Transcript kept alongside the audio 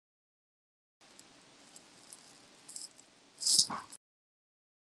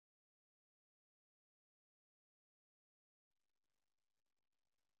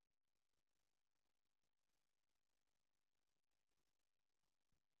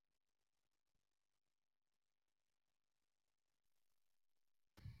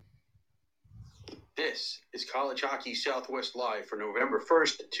This is College Hockey Southwest Live for November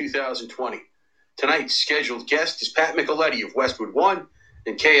 1st, 2020. Tonight's scheduled guest is Pat Micheletti of Westwood One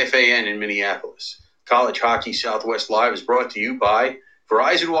and KFAN in Minneapolis. College Hockey Southwest Live is brought to you by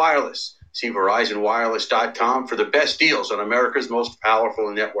Verizon Wireless. See VerizonWireless.com for the best deals on America's most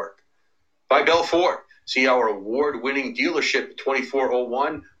powerful network. By Bell Ford. See our award-winning dealership at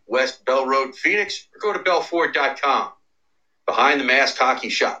 2401 West Bell Road, Phoenix, or go to bellford.com. Behind the Mask Hockey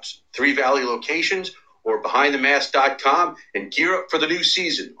Shops, 3 Valley locations, or behindthemask.com, and gear up for the new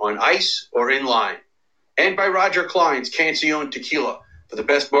season on ice or in line. And by Roger Klein's Cancion Tequila. For the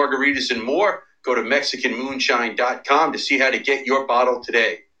best margaritas and more, go to MexicanMoonshine.com to see how to get your bottle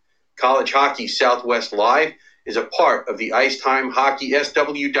today. College Hockey Southwest Live is a part of the Icetime Hockey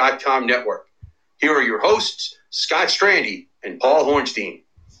SW.com network. Here are your hosts, Scott Strandy and Paul Hornstein.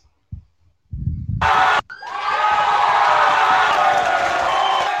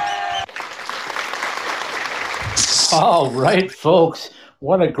 All right, folks.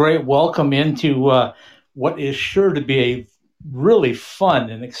 What a great welcome into what is sure to be a really fun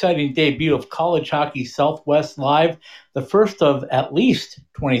and exciting debut of College Hockey Southwest Live, the first of at least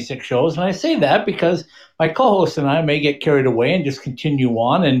 26 shows. And I say that because my co-host and I may get carried away and just continue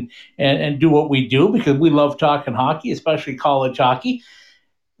on and do what we do because we love talking hockey, especially college hockey.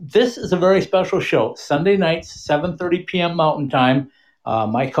 This is a very special show. Sunday nights, 7:30 p.m. Mountain Time.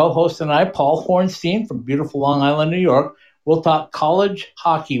 My co-host and I, Paul Hornstein from beautiful Long Island, New York, will talk college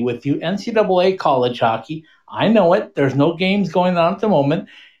hockey with you, NCAA college hockey. I know it. There's no games going on at the moment.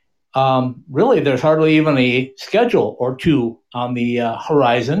 Really, there's hardly even a schedule or two on the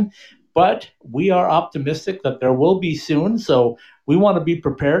horizon, but we are optimistic that there will be soon. So we want to be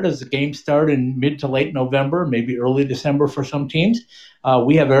prepared as the games start in mid to late November, maybe early December for some teams.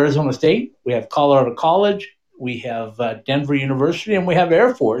 We have Arizona State. We have Colorado College. We have Denver University, and we have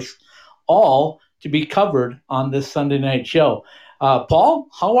Air Force, all to be covered on this Sunday night show. Paul,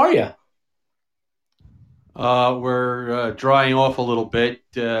 how are you? We're drying off a little bit.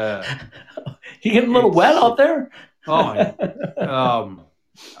 You getting a little wet out there?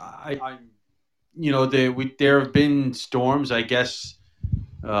 There have been storms, I guess.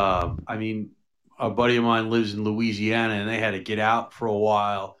 A buddy of mine lives in Louisiana, and they had to get out for a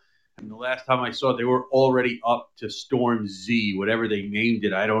while. And the last time I saw it, they were already up to Storm Z, whatever they named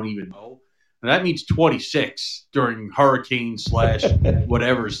it. I don't even know. And that means 26 during hurricane /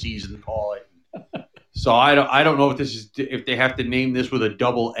 whatever season call it. So I don't know if they have to name this with a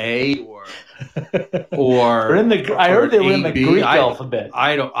double A or I heard they were in the Greek alphabet.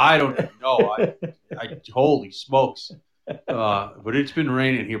 I don't know. I holy smokes! But it's been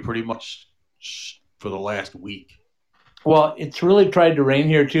raining here pretty much for the last week. Well, it's really tried to rain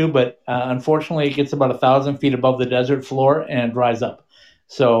here too, but unfortunately it gets about 1,000 feet above the desert floor and dries up.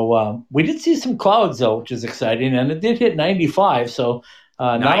 So we did see some clouds though, which is exciting, and it did hit 95. So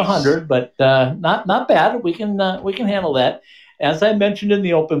nice. Not 100, but not bad. We can handle that. As I mentioned in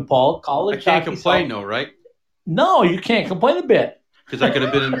the open, Paul, college. I can't complain though, right? No, you can't complain a bit. Because I could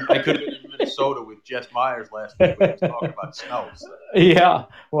have been in Minnesota with Jess Myers last week when he was talking about snow. So. Yeah,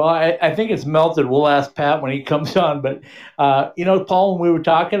 well, I think it's melted. We'll ask Pat when he comes on. But, Paul, when we were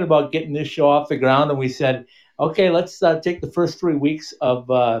talking about getting this show off the ground, and we said, okay, let's take the first 3 weeks of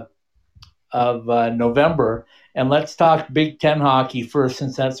November, and let's talk Big Ten hockey first,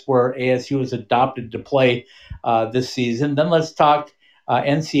 since that's where ASU is adopted to play this season. Then let's talk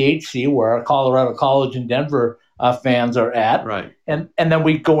NCHC, where Colorado College and Denver fans are at, right? And then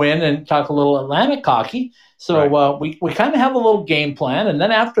we go in and talk a little Atlantic hockey. So right. We kind of have a little game plan, and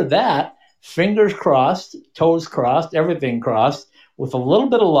then after that, fingers crossed, toes crossed, everything crossed. With a little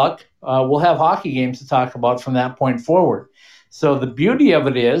bit of luck, we'll have hockey games to talk about from that point forward. So the beauty of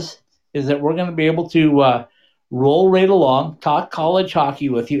it is that we're going to be able to roll right along, talk college hockey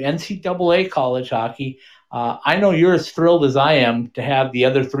with you, NCAA college hockey. I know you're as thrilled as I am to have the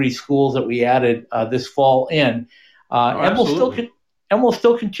other 3 schools that we added this fall in, and we'll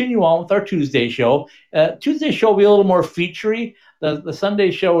still continue on with our Tuesday show. Tuesday show will be a little more featurey. The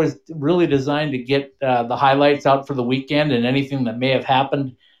Sunday show is really designed to get the highlights out for the weekend and anything that may have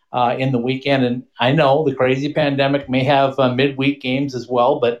happened in the weekend. And I know the crazy pandemic may have midweek games as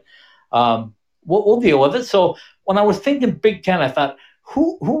well, but we'll deal with it. So when I was thinking Big Ten, I thought,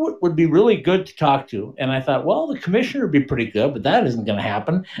 who would be really good to talk to? And I thought, well, the commissioner would be pretty good, but that isn't going to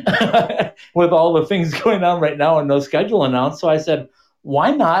happen with all the things going on right now and no schedule announced. So I said,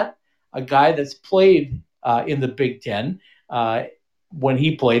 why not a guy that's played in the Big Ten? When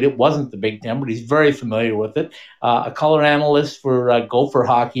he played, it wasn't the Big Ten, but he's very familiar with it. A color analyst for Gopher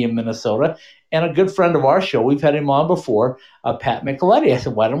Hockey in Minnesota. and a good friend of our show. We've had him on before, Pat Micheletti. I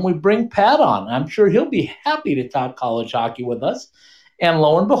said, why don't we bring Pat on? I'm sure he'll be happy to talk college hockey with us. And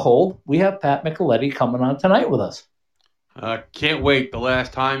lo and behold, we have Pat Micheletti coming on tonight with us. Can't wait. The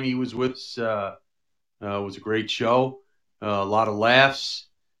last time he was with us was a great show, a lot of laughs,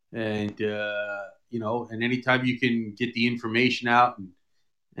 and and anytime you can get the information out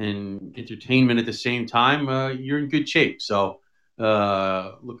and entertainment at the same time, you're in good shape. So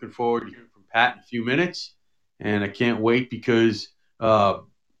looking forward to hearing from Pat in a few minutes, and I can't wait because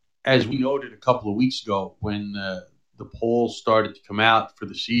as we noted a couple of weeks ago when the polls started to come out for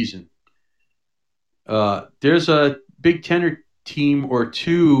the season, there's a Big Ten team or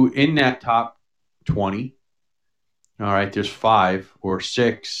two in that top 20. All right, there's 5 or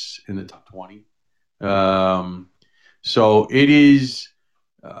 6 in the top 20. So it is,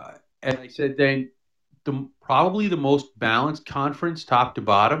 as I said then, probably the most balanced conference top to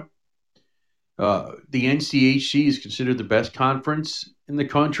bottom. The NCHC is considered the best conference in the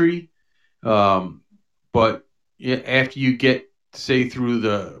country. But after you get, say, through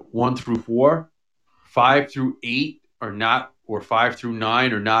the 1 through 4, 5 through 8 are not, or 5 through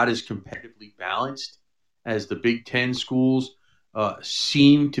 9 are not as competitively balanced as the Big Ten schools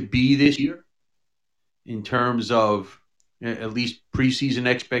seem to be this year in terms of at least preseason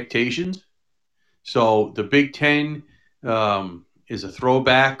expectations. So the Big Ten is a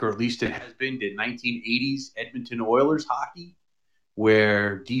throwback, or at least it has been, to 1980s Edmonton Oilers hockey,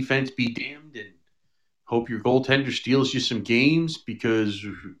 where defense be damned and hope your goaltender steals you some games, because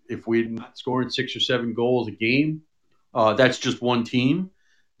if we're not scoring 6 or 7 goals a game, that's just one team,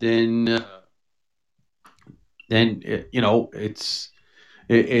 then it's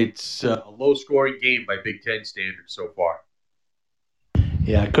a low-scoring game by Big Ten standards so far.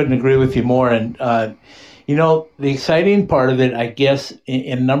 Yeah, I couldn't agree with you more. And, the exciting part of it, I guess,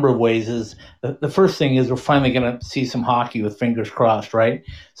 in a number of ways is the first thing is we're finally going to see some hockey with fingers crossed, right?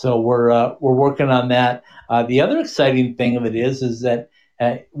 So we're working on that. The other exciting thing of it is that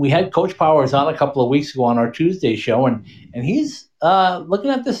we had Coach Powers on a couple of weeks ago on our Tuesday show, and he's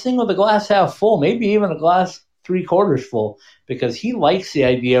looking at this thing with a glass half full, maybe even a glass 3/4 full, because he likes the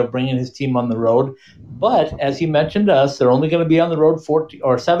idea of bringing his team on the road. But as he mentioned to us, they're only going to be on the road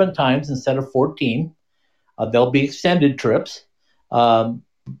 7 times instead of 14. They'll be extended trips.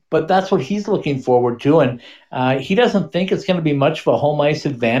 But that's what he's looking forward to. And he doesn't think it's going to be much of a home ice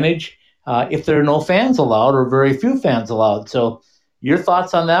advantage if there are no fans allowed or very few fans allowed. So your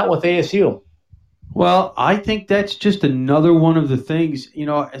thoughts on that with ASU? Well, I think that's just another one of the things,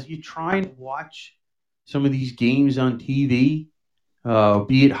 as you try and watch some of these games on TV,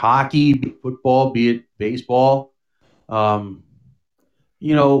 be it hockey, be it football, be it baseball,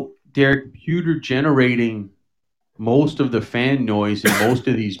 they're computer generating most of the fan noise in most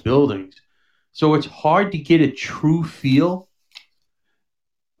of these buildings. So it's hard to get a true feel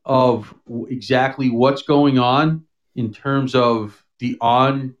of exactly what's going on in terms of the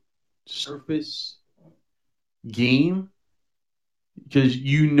on-surface game, because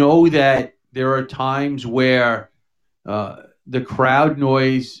that there are times where the crowd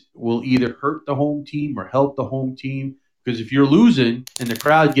noise will either hurt the home team or help the home team. Because if you're losing and the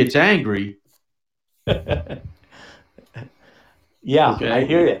crowd gets angry, yeah, okay. I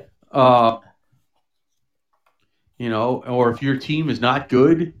hear you. Or if your team is not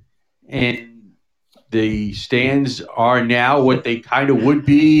good and the stands are now what they kind of would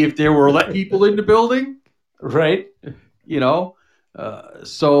be if there were let people in the building, right?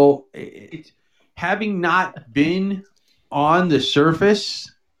 So it's, having not been on the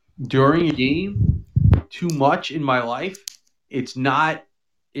surface during a game too much in my life, it's not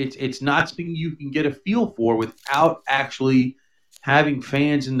something you can get a feel for without actually having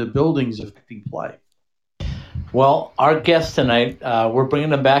fans in the buildings affecting play. Well, our guest tonight, we're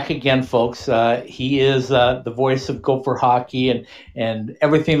bringing him back again, folks. He is the voice of Gopher hockey and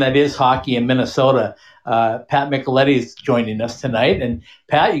everything that is hockey in Minnesota. Pat Micheletti is joining us tonight. And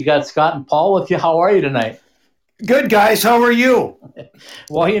Pat, you got Scott and Paul with you. How are you tonight? Good, guys. How are you?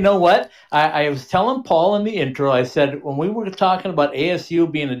 Well, you know what? I was telling Paul in the intro, I said, when we were talking about ASU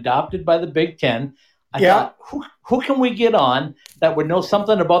being adopted by the Big Ten, I thought, who can we get on that would know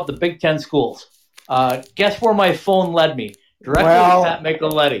something about the Big Ten schools? Guess where my phone led me? Directly to Pat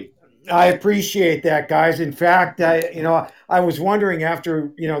Micheletti. I appreciate that, guys. In fact, I was wondering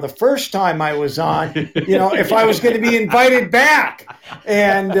after, the first time I was on, if I was going to be invited back.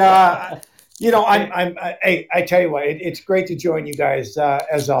 And, I tell you what, it's great to join you guys,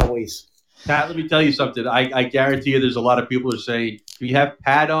 as always. Pat, let me tell you something. I guarantee you there's a lot of people who are saying, do you have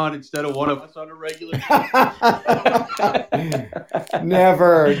Pat on instead of one of us on a regular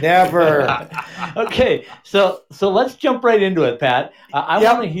Never. Okay, so let's jump right into it, Pat. I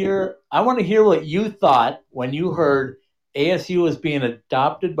Yep. want to hear what you thought when you heard ASU was being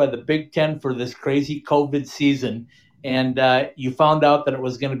adopted by the Big Ten for this crazy COVID season, and you found out that it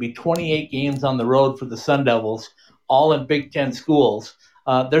was going to be 28 games on the road for the Sun Devils, all in Big Ten schools.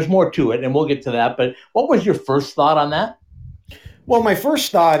 There's more to it, and we'll get to that. But what was your first thought on that? Well, my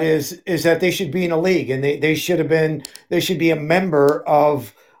first thought is that they should be in a league, and they should be a member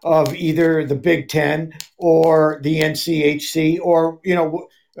of either the Big Ten or the NCHC or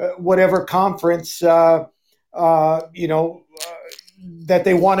whatever conference that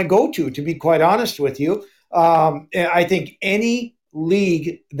they want to go to. To be quite honest with you, I think any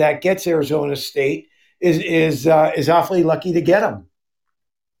league that gets Arizona State is awfully lucky to get them.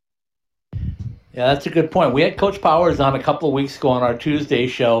 Yeah, that's a good point. We had Coach Powers on a couple of weeks ago on our Tuesday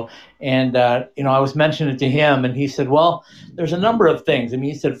show, and I was mentioning it to him, and he said, well, there's a number of things. I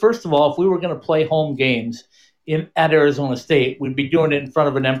mean, he said, first of all, if we were going to play home games at Arizona State, we'd be doing it in front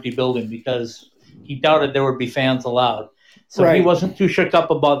of an empty building because he doubted there would be fans allowed. So He wasn't too shook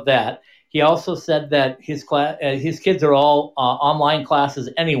up about that. He also said that his kids are all online classes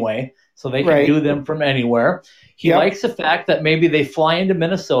anyway, so they can do them from anywhere. He likes the fact that maybe they fly into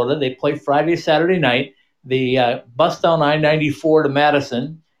Minnesota, they play Friday, Saturday night, they bus down I-94 to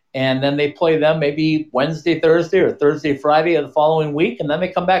Madison, and then they play them maybe Wednesday, Thursday, or Thursday, Friday of the following week, and then they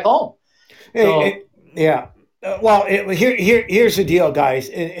come back home. Here's the deal, guys,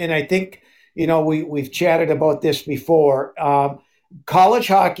 and I think we've chatted about this before. College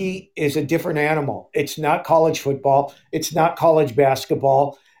hockey is a different animal. It's not college football. It's not college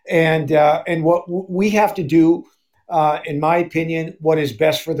basketball. And what we have to do, in my opinion, what is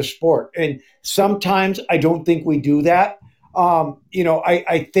best for the sport. And sometimes I don't think we do that.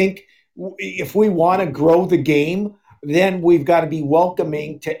 I think if we want to grow the game, then we've got to be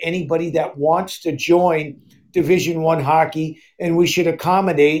welcoming to anybody that wants to join Division I hockey, and we should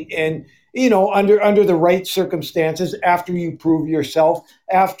accommodate and under the right circumstances, after you prove yourself,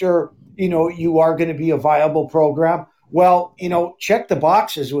 after you are going to be a viable program. Well, check the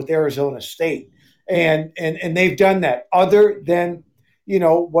boxes with Arizona State, and they've done that. Other than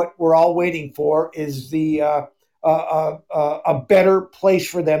what we're all waiting for is the a better place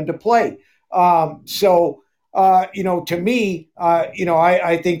for them to play. To me,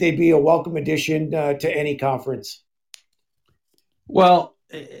 I think they'd be a welcome addition to any conference. Well,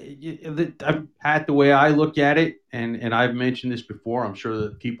 Pat, the way I look at it, and I've mentioned this before, I'm sure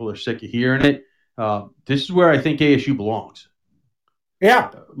that people are sick of hearing it. This is where I think ASU belongs.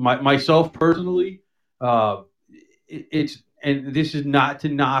 Yeah. Myself personally, this is not to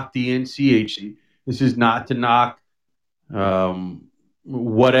knock the NCHC. This is not to knock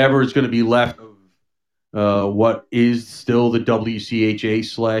whatever is going to be left of what is still the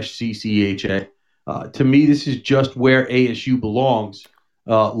WCHA/CCHA. To me, this is just where ASU belongs.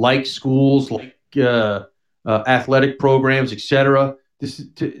 Like schools, like athletic programs, etc.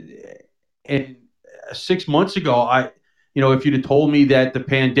 And 6 months ago, if you'd have told me that the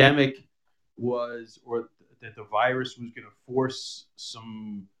pandemic or that the virus was going to force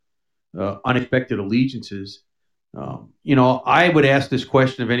some unexpected allegiances, I would ask this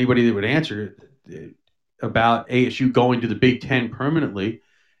question of anybody that would answer it about ASU going to the Big Ten permanently,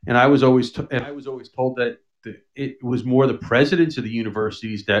 and I was always told that it was more the presidents of the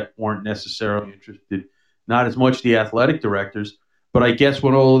universities that weren't necessarily interested, not as much the athletic directors. But I guess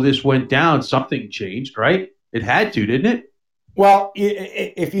when all of this went down, something changed, right? It had to, didn't it? Well,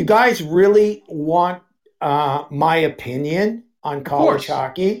 if you guys really want my opinion on college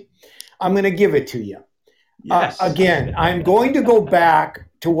hockey, I'm going to give it to you. Yes. Again, I'm going to go back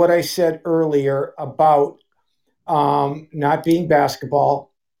to what I said earlier about not being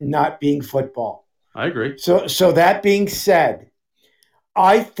basketball, not being football. I agree. So that being said,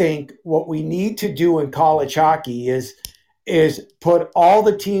 I think what we need to do in college hockey is put all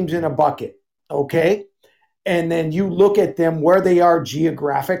the teams in a bucket, okay? And then you look at them where they are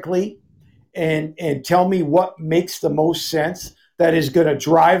geographically and tell me what makes the most sense, that is going to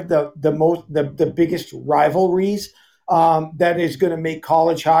drive the biggest rivalries, that is going to make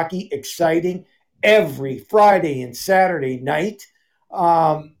college hockey exciting every Friday and Saturday night.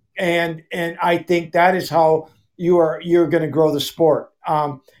 And I think that is how you're going to grow the sport.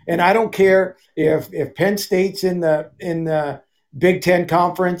 And I don't care if Penn State's in the Big Ten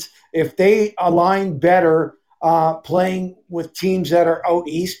Conference, if they align better playing with teams that are out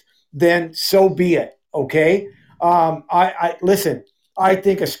east, then so be it. Okay. Listen, I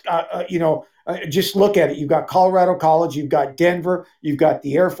think, just look at it. You've got Colorado College, you've got Denver, you've got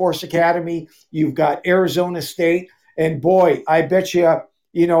the Air Force Academy, you've got Arizona State. And boy, I bet you,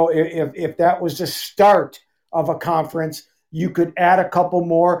 if that was the start of a conference, you could add a couple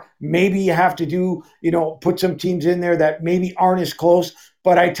more. Maybe you have to do, put some teams in there that maybe aren't as close.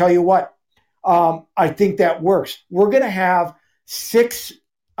 But I tell you what, I think that works. We're going to have 6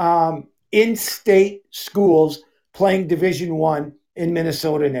 in-state schools playing Division I in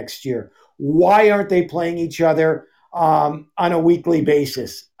Minnesota next year. Why aren't they playing each other on a weekly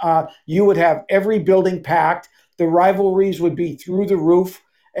basis? You would have every building packed. The rivalries would be through the roof.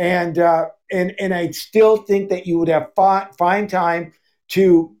 And I still think that you would have find time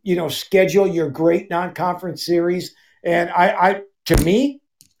to, schedule your great non-conference series. And to me,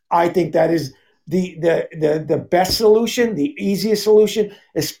 I think that is the best solution, the easiest solution,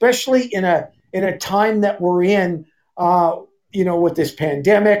 especially in a time that we're in, with this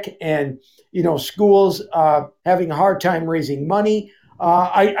pandemic and, schools having a hard time raising money.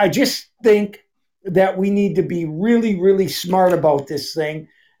 I just think that we need to be really, really smart about this thing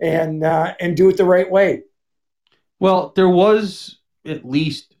and do it the right way. Well, there was at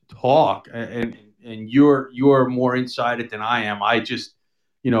least talk, and you're more inside it than I am. I just,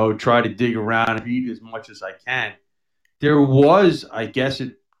 try to dig around and read as much as I can. There was, I guess,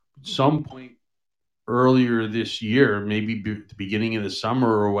 at some point earlier this year, maybe the beginning of the summer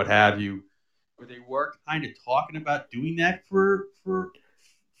or what have you, where they were kind of talking about doing that for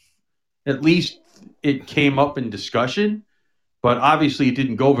at least it came up in discussion, but obviously it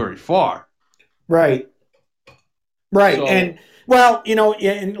didn't go very far. Right. So, and well,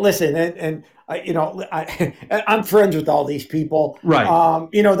 and listen, and I'm friends with all these people, right?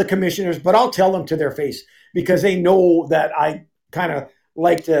 The commissioners, but I'll tell them to their face because they know that I kind of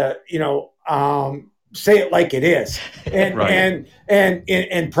like to, say it like it is, and right.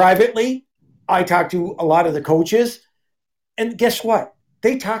 and privately, I talk to a lot of the coaches, and guess what?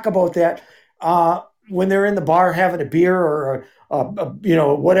 They talk about that when they're in the bar having a beer or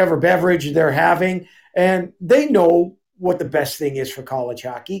whatever beverage they're having, and they know what the best thing is for college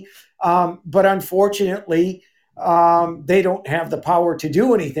hockey. But unfortunately, they don't have the power to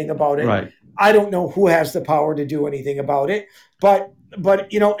do anything about it. Right. I don't know who has the power to do anything about it. But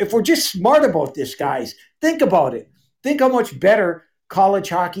if we're just smart about this, guys, think about it. Think how much better college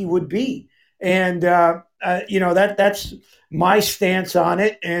hockey would be. And, that's my stance on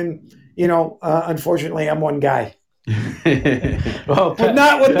it. And, unfortunately, I'm one guy. Well, with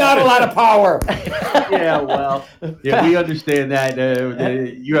not a lot of power. We understand that.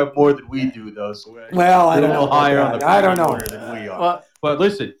 You have more than we do, though. So I don't know. Higher on the I don't know than we are. Well, but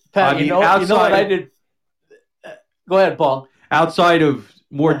listen, Pat, you know what I did? Go ahead, Paul. Outside of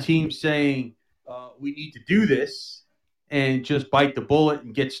more teams saying we need to do this and just bite the bullet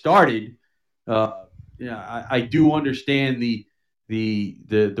and get started, I do understand the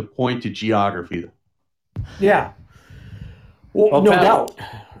point to geography. Yeah. Well, no doubt.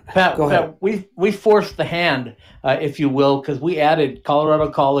 Pat, we forced the hand, if you will, because we added Colorado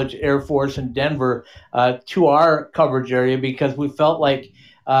College, Air Force, and Denver to our coverage area because we felt like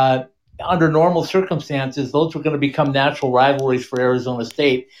under normal circumstances, those were going to become natural rivalries for Arizona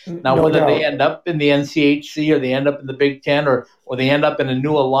State. Now, whether they end up in the NCHC or they end up in the Big Ten or they end up in a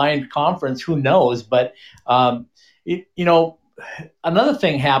new aligned conference, who knows? But, another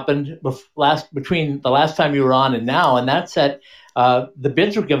thing happened between the last time you were on and now, and that's that the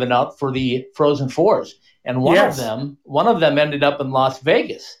bids were given out for the Frozen Fours, and one of them ended up in Las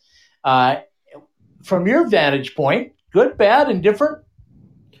Vegas. From your vantage point, good, bad, and different.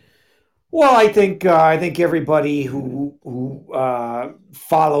 Well, I think everybody who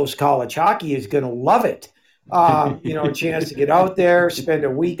follows college hockey is going to love it. A chance to get out there, spend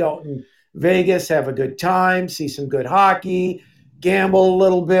a week out in Vegas, have a good time, see some good hockey, gamble a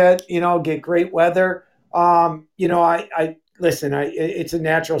little bit, get great weather. I listen. It's a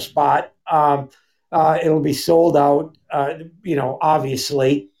natural spot. It'll be sold out.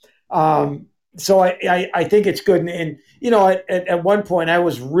 Obviously. So I think it's good. And at one point I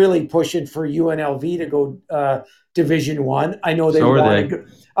was really pushing for UNLV to go Division I. I know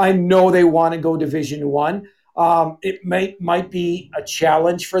they want to go Division I. It might be a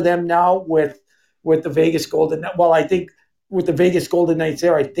challenge for them now with the Vegas Golden. Well, I think with the Vegas Golden Knights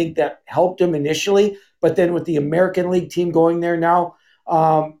there, I think that helped them initially. But then with the American League team going there now,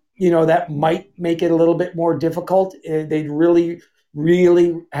 that might make it a little bit more difficult. They'd really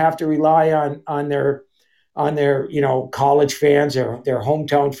have to rely on their college fans or their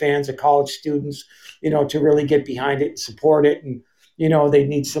hometown fans, the college students, to really get behind it and support it. And, they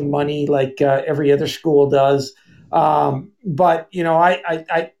need some money like every other school does. But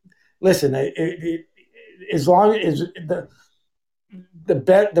I listen. As long as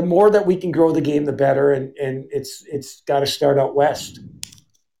the more that we can grow the game, the better, and it's got to start out west.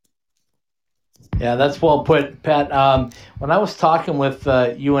 Yeah, that's well put, Pat. When I was talking with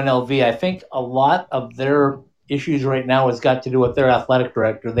UNLV, I think a lot of their issues right now has got to do with their athletic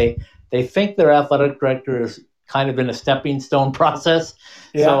director. They think their athletic director is kind of in a stepping stone process.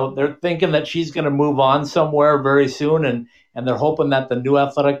 Yeah. So they're thinking that she's going to move on somewhere very soon, and they're hoping that the new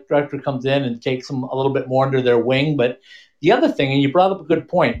athletic director comes in and takes them a little bit more under their wing. But the other thing, and you brought up a good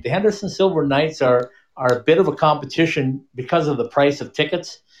point, the Henderson Silver Knights are a bit of a competition because of the price of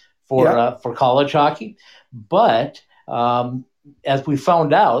tickets for college hockey. But as we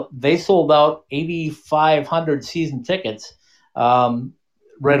found out, they sold out 8,500 season tickets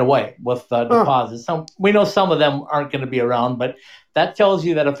right away with deposits. We know some of them aren't going to be around, but that tells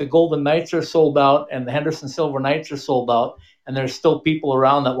you that if the Golden Knights are sold out and the Henderson Silver Knights are sold out and there's still people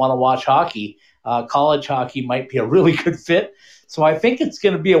around that want to watch hockey, college hockey might be a really good fit. So I think it's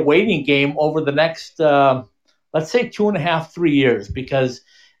going to be a waiting game over the next, let's say 2.5, 3 years, because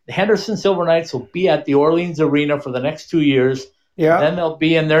the Henderson Silver Knights will be at the Orleans Arena for the next 2 years. Yeah. Then they'll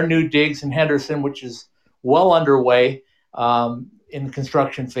be in their new digs in Henderson, which is well underway in the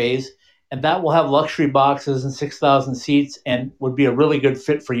construction phase. And that will have luxury boxes and 6,000 seats and would be a really good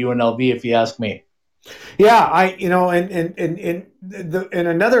fit for UNLV, if you ask me. Yeah, and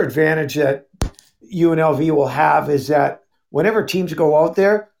another advantage that UNLV will have is that whenever teams go out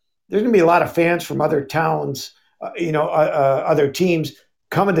there, there's going to be a lot of fans from other towns, other teams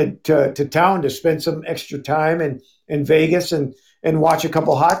coming to town to spend some extra time in Vegas and watch a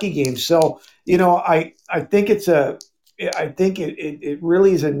couple hockey games. So, I think it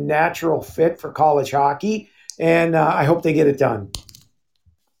really is a natural fit for college hockey, and I hope they get it done.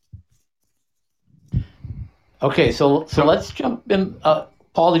 Okay, so let's jump in.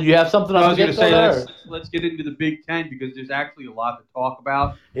 Paul, did you have something? I was going to say let's get into the Big Ten, because there's actually a lot to talk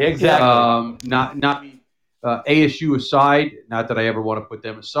about. Exactly. Not ASU aside, not that I ever want to put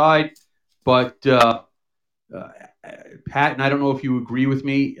them aside, but Pat, and I don't know if you agree with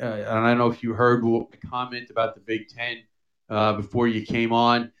me, and I don't know if you heard the comment about the Big Ten before you came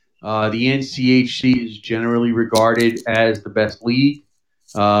on. The NCHC is generally regarded as the best league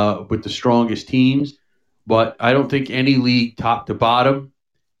with the strongest teams, but I don't think any league top to bottom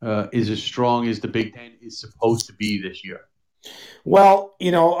is as strong as the Big Ten is supposed to be this year. Well,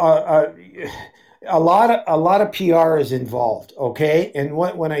 a lot of PR is involved, okay? And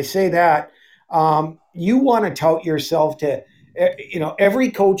when I say that, you want to tout yourself to,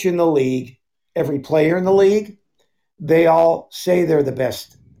 every coach in the league, every player in the league, they all say they're the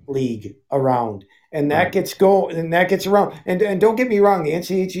best league around, and that gets around. And don't get me wrong, the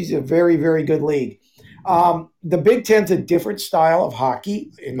NCHC is a very, very good league. The Big Ten's a different style of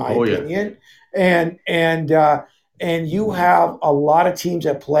hockey, in my opinion, and you have a lot of teams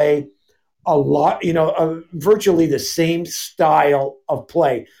that play a lot, virtually the same style of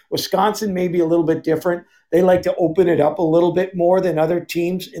play. Wisconsin may be a little bit different. They like to open it up a little bit more than other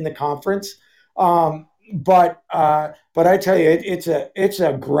teams in the conference. But I tell you, it's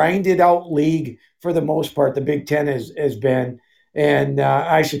a grinded out league for the most part. The Big Ten has been, and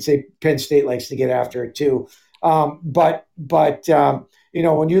I should say Penn State likes to get after it too. But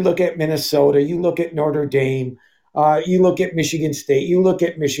when you look at Minnesota, you look at Notre Dame, you look at Michigan State, you look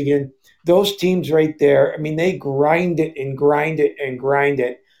at Michigan. Those teams right there, I mean, they grind it and grind it and grind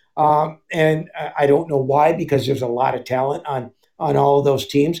it. And I don't know why, because there's a lot of talent on all of those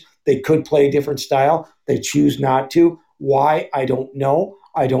teams. They could play a different style. They choose not to. Why? I don't know.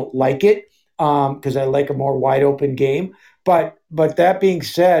 I don't like it because I like a more wide open game. But that being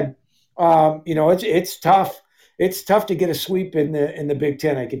said, it's tough. It's tough to get a sweep in the Big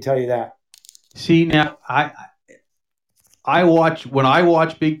Ten. I can tell you that. See, now I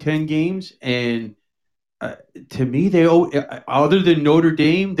watch Big Ten games, and to me, they other than Notre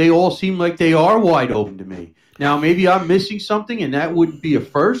Dame, they all seem like they are wide open to me. Now, maybe I'm missing something, and that wouldn't be a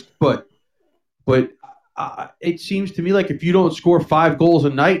first, but it seems to me like if you don't score 5 goals a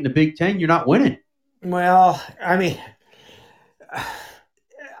night in the Big Ten, you're not winning. Well, I mean,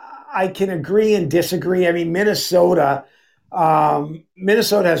 I can agree and disagree. I mean, Minnesota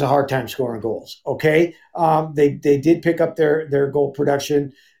has a hard time scoring goals. Okay, they did pick up their goal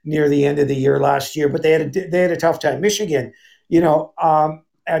production near the end of the year last year, but they had a tough time. Michigan,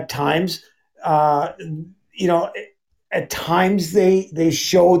 at times, at times they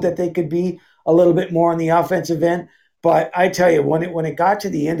showed that they could be a little bit more on the offensive end. But I tell you, when it got to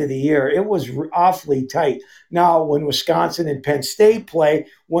the end of the year, it was awfully tight. Now, when Wisconsin and Penn State play,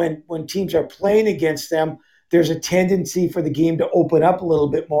 when teams are playing against them, there's a tendency for the game to open up a little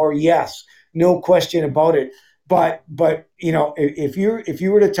bit more. Yes, no question about it. But if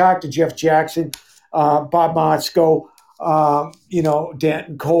you were to talk to Jeff Jackson, Bob Motzko,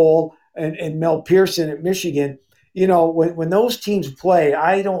 Danton Cole, and Mel Pearson at Michigan, when those teams play,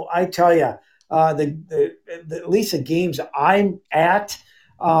 I tell you, at least the games I'm at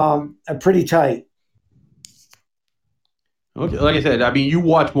are pretty tight. Okay, like I said, I mean, you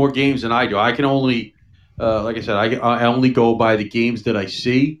watch more games than I do. I can only, like I said, I only go by the games that I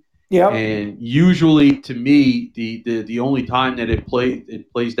see. Yeah. And usually, to me, the only time that it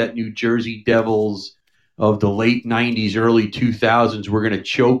plays that New Jersey Devils of the late '90s, early 2000s, we're going to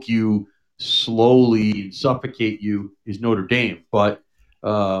choke you slowly and suffocate you is Notre Dame. But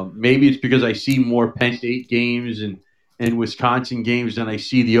maybe it's because I see more Penn State games and Wisconsin games than I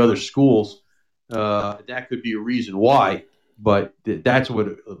see the other schools. That could be a reason why. But that's what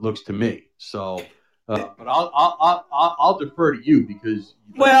it looks to me. So, but I'll defer to you because.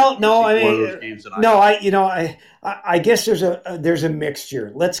 Well, no, I mean, no, I guess there's a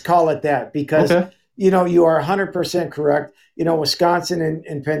mixture. Let's call it that because you are 100% correct. Wisconsin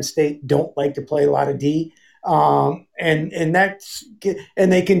and Penn State don't like to play a lot of D, and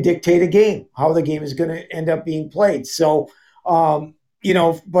they can dictate a game, how the game is going to end up being played. So.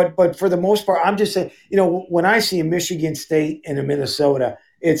 But for the most part, I'm just saying, when I see a Michigan State and a Minnesota,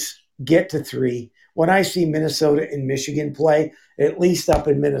 it's get to 3. When I see Minnesota and Michigan play, at least up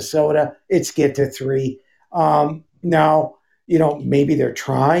in Minnesota, it's get to 3. Now, maybe they're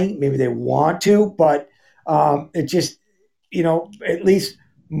trying, maybe they want to, but it just, at least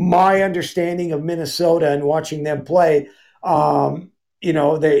my understanding of Minnesota and watching them play, they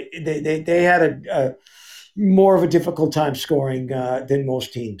had a more of a difficult time scoring than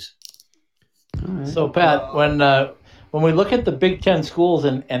most teams. Right. So, Pat, when we look at the Big Ten schools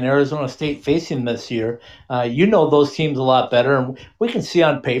and Arizona State facing this year, those teams a lot better. And we can see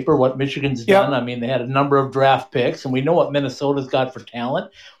on paper what Michigan's done. I mean, they had a number of draft picks, and we know what Minnesota's got for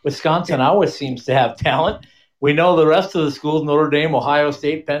talent. Wisconsin always seems to have talent. We know the rest of the schools, Notre Dame, Ohio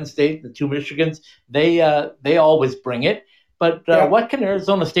State, Penn State, the 2 Michigans, they always bring it. But what can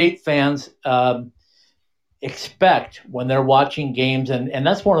Arizona State fans expect when they're watching games, and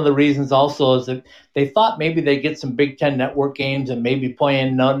that's one of the reasons also is that they thought maybe they get some Big Ten Network games and maybe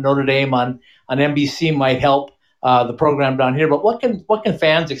playing Notre Dame on NBC might help the program down here. But what can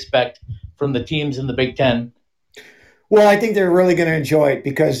fans expect from the teams in the Big Ten? Well, I think they're really going to enjoy it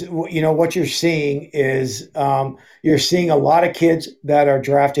because what you're seeing is you're seeing a lot of kids that are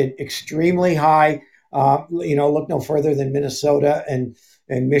drafted extremely high. Look no further than Minnesota and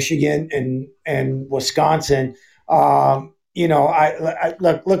Michigan and Wisconsin. I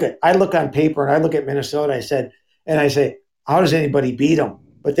look on paper and I look at Minnesota. I say, how does anybody beat them?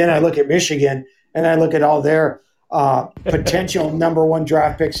 But then I look at Michigan and I look at all their potential number 1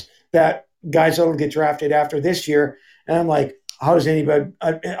 draft picks, that guys that will get drafted after this year, and I'm like, how does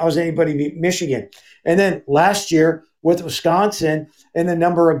anybody beat Michigan? And then last year with Wisconsin and the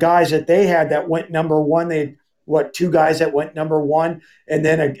number of guys that they had that went number 1, they had 2 guys that went number 1, and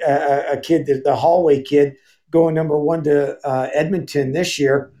then a kid, the hallway kid, going number 1 to Edmonton this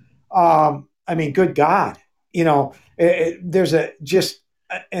year. I mean, good God, there's just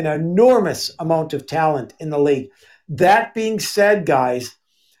an enormous amount of talent in the league. That being said, guys,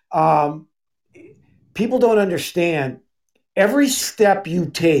 people don't understand. Every step you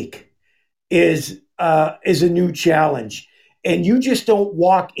take is a new challenge, and you just don't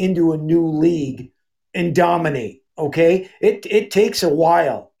walk into a new league and dominate. Okay, it takes a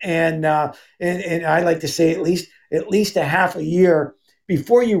while, and I like to say at least a half a year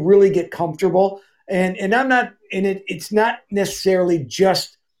before you really get comfortable. And I'm not in it. It's not necessarily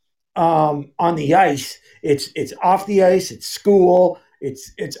just on the ice. It's off the ice. It's school.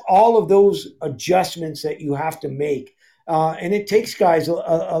 It's all of those adjustments that you have to make, and it takes guys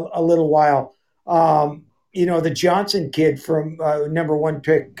a little while. The Johnson kid from number 1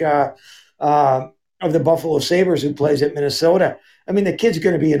 pick. Of the Buffalo Sabres who plays at Minnesota. I mean, the kid's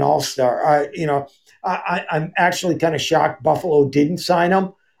going to be an all-star. I'm actually kind of shocked Buffalo didn't sign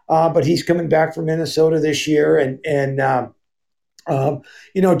him, but he's coming back from Minnesota this year, and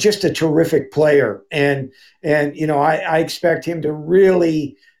just a terrific player. And I expect him to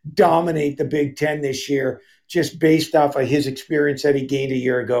really dominate the Big Ten this year, just based off of his experience that he gained a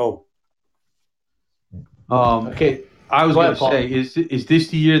year ago. Okay, I was going to say, is this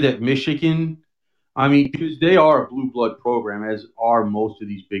the year that Michigan? I mean, because they are a blue blood program, as are most of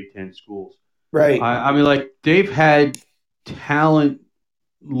these Big Ten schools. Right. I mean, like, they've had talent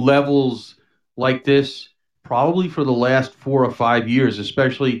levels like this probably for the last 4 or 5 years,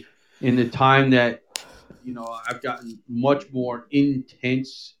 especially in the time that I've gotten much more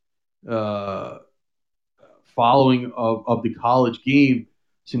intense following of the college game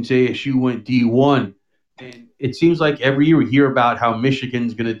since ASU went D1. And it seems like every year we hear about how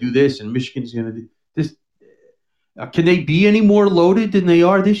Michigan's going to do this and Michigan's going to do this. Can they be any more loaded than they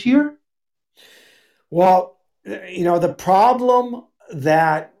are this year? Well, the problem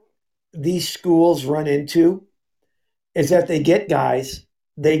that these schools run into is that they get guys,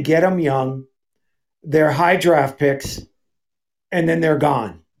 they get them young, they're high draft picks, and then they're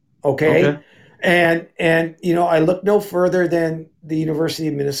gone. Okay. And I look no further than the University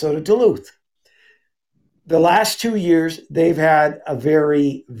of Minnesota Duluth. The last 2 years, they've had a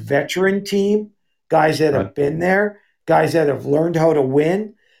very veteran team, guys that have been there, guys that have learned how to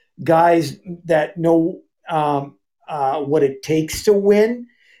win, guys that know what it takes to win.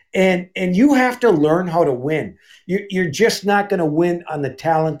 And you have to learn how to win. You're just not going to win on the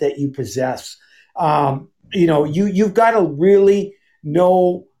talent that you possess. You've got to really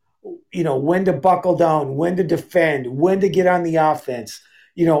know, when to buckle down, when to defend, when to get on the offense,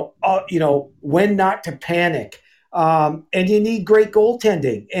 when not to panic. And you need great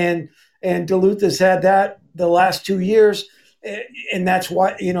goaltending. And Duluth has had that the last 2 years. And that's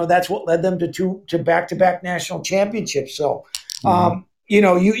what led them to back-to-back national championships. So,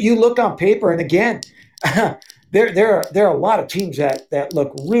 you look on paper, and again, there are a lot of teams that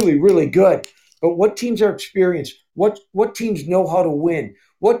look really, really good. But what teams are experienced? What teams know how to win?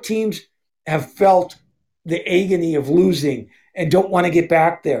 What teams have felt the agony of losing and don't want to get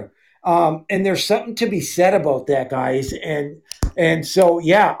back there? And there's something to be said about that, guys. And so,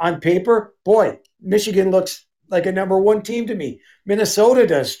 yeah, on paper, boy, Michigan looks like a number one team to me. Minnesota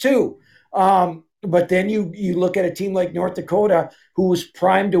does too. But then you look at a team like North Dakota, who was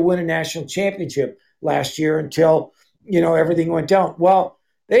primed to win a national championship last year until, everything went down. Well,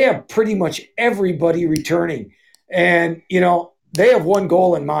 they have pretty much everybody returning. And, they have one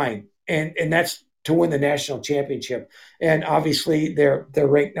goal in mind, and that's to win the national championship. And obviously they're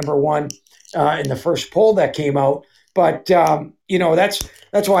ranked number one in the first poll that came out. But,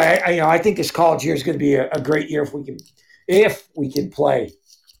 that's why I think this college year is going to be a great year if we can play.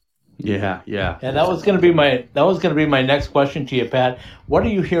 Yeah. And that was going to be my next question to you, Pat. What are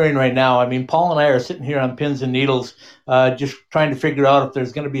you hearing right now? I mean, Paul and I are sitting here on pins and needles, just trying to figure out if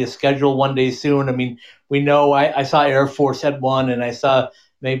there's going to be a schedule one day soon. I mean, we know I saw Air Force had one, and I saw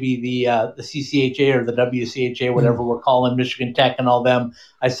maybe the CCHA or the WCHA, whatever we're calling Michigan Tech and all them.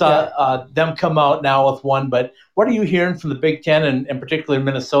 I saw them come out now with one. But what are you hearing from the Big Ten and particularly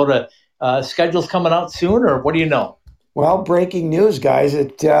Minnesota? Schedules coming out soon, or what do you know? Well, breaking news, guys.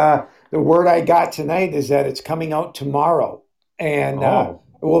 The word I got tonight is that it's coming out tomorrow, and it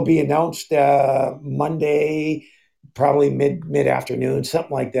will be announced Monday, probably mid afternoon,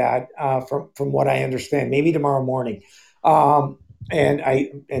 something like that. From what I understand, maybe tomorrow morning. And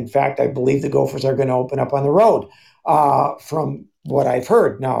in fact, I believe the Gophers are going to open up on the road. From what I've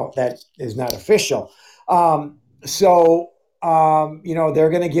heard, now that is not official. So they're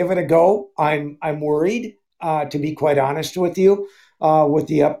going to give it a go. I'm worried. To be quite honest with you, with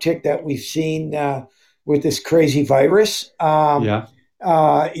the uptick that we've seen with this crazy virus.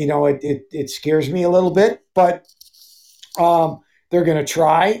 It scares me a little bit, but they're going to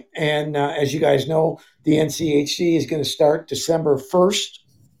try. And as you guys know, the NCHC is going to start December 1st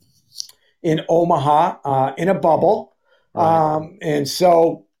in Omaha in a bubble. Right. And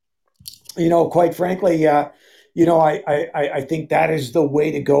so, quite frankly, I think that is the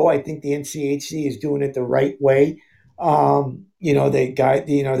way to go. I think the NCHC is doing it the right way. They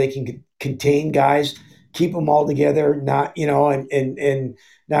can contain guys, keep them all together, not, and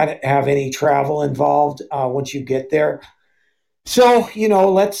not have any travel involved once you get there. So,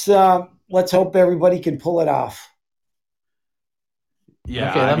 let's hope everybody can pull it off.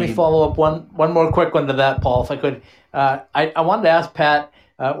 Yeah. Okay. Let me follow up one more quick one to that, Paul, if I could. I wanted to ask Pat,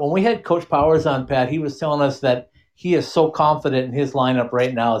 when we had Coach Powers on, Pat, he was telling us that he is so confident in his lineup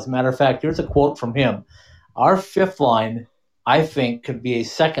right now. As a matter of fact, here's a quote from him. Our fifth line, I think, could be a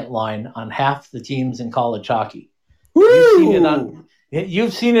second line on half the teams in college hockey. Woo!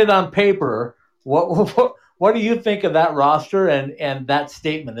 You've seen it on paper. What do you think of that roster and that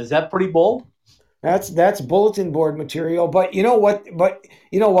statement? Is that pretty bold? That's bulletin board material. But you know what?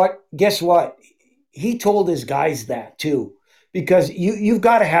 Guess what? He told his guys that too, because you've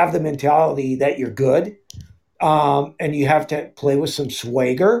got to have the mentality that you're good, and you have to play with some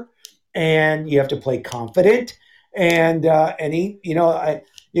swagger, and you have to play confident. And he didn't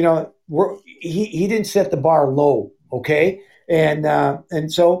set the bar low, okay?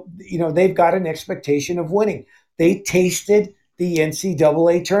 And so they've got an expectation of winning. They tasted the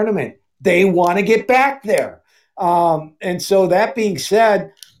NCAA tournament. They want to get back there. And so that being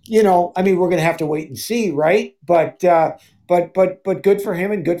said, we're going to have to wait and see, right? But good for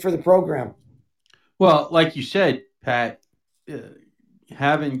him and good for the program. Well, like you said, Pat, uh,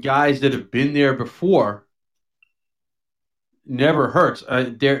 having guys that have been there before never hurts.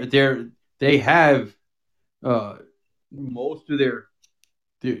 They have most of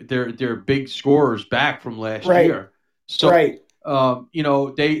their big scorers back from last year. So, right.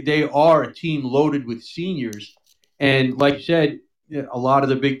 They are a team loaded with seniors, and like you said, a lot of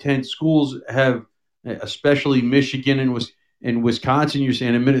the Big Ten schools have, especially Michigan and Wisconsin. You're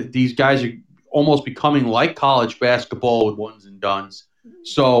saying these guys are almost becoming like college basketball with ones and dones.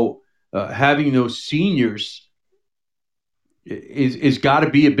 So having those seniors is got to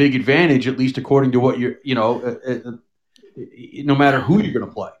be a big advantage, at least according to what no matter who you're going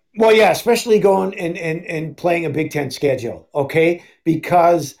to play. Well, yeah, especially going and playing a Big Ten schedule, okay?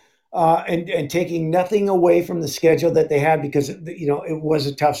 Because and taking nothing away from the schedule that they had, because it was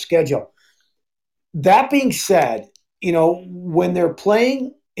a tough schedule. That being said, when they're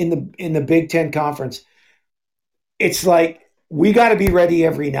playing in the Big Ten conference, it's like we got to be ready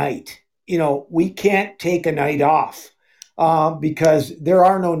every night. We can't take a night off because there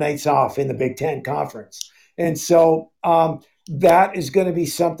are no nights off in the Big Ten conference, and so that is going to be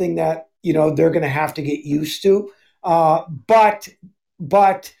something that they're going to have to get used to. But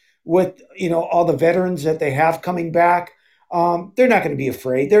with all the veterans that they have coming back, they're not going to be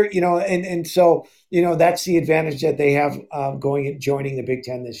afraid. They're and so that's the advantage that they have joining the Big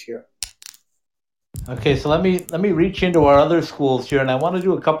Ten this year. Okay, so let me reach into our other schools here, and I want to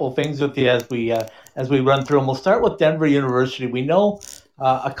do a couple of things with you as we run through them. We'll start with Denver University. We know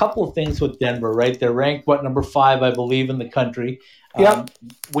a couple of things with Denver, right? They're ranked number 5, I believe, in the country. Yep.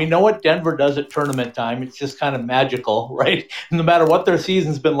 We know what Denver does at tournament time. It's just kind of magical, right? No matter what their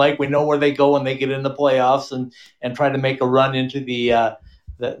season's been like, we know where they go when they get in the playoffs and try to make a run into the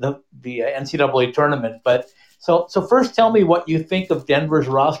NCAA tournament. But so first, tell me what you think of Denver's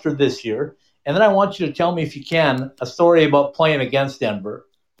roster this year. And then I want you to tell me, if you can, a story about playing against Denver.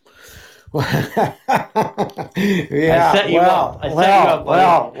 Yeah. I set you up.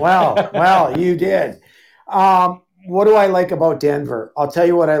 Well, you did. What do I like about Denver? I'll tell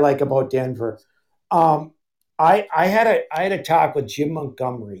you what I like about Denver. I had a talk with Jim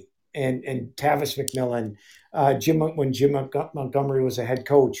Montgomery and Tavis McMillan. When Jim Montgomery was a head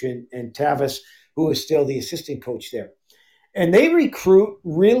coach, and Tavis, who is still the assistant coach there. And they recruit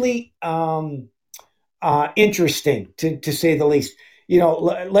really interesting, to say the least.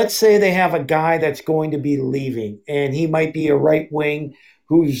 Let's say they have a guy that's going to be leaving, and he might be a right wing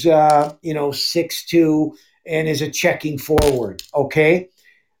who's 6'2" and is a checking forward. Okay,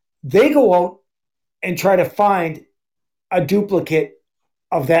 they go out and try to find a duplicate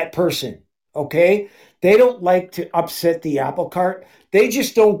of that person. Okay, they don't like to upset the apple cart. They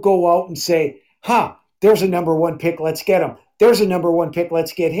just don't go out and say, there's a number 1 pick, let's get him. There's a number 1 pick,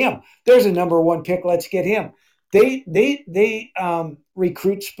 let's get him. There's a number 1 pick, let's get him. They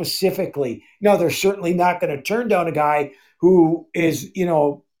recruit specifically. Now, they're certainly not going to turn down a guy who is,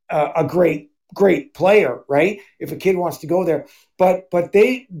 a great player, right? If a kid wants to go there. But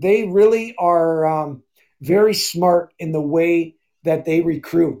they really are very smart in the way that they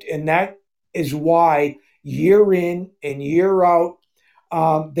recruit. And that is why year in and year out,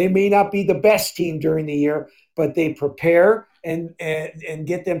 they may not be the best team during the year, but they prepare and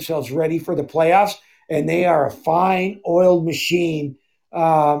get themselves ready for the playoffs. And they are a fine oiled machine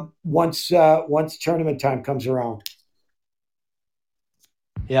once tournament time comes around.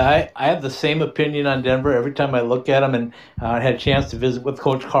 Yeah, I have the same opinion on Denver every time I look at them. And I had a chance to visit with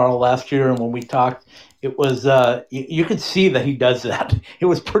Coach Carl last year, and when we talked, it was you could see that he does that. It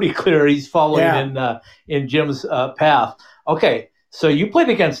was pretty clear he's following in Jim's path. Okay. So you played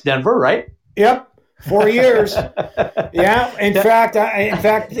against Denver, right? Yep, 4 years. Yeah. In fact,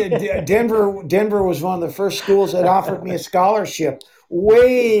 Denver was one of the first schools that offered me a scholarship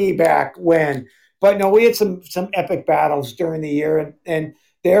way back when. But no, we had some epic battles during the year, and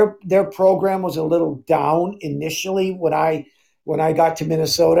their program was a little down initially when I got to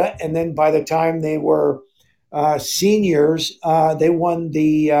Minnesota, and then by the time they were seniors, they won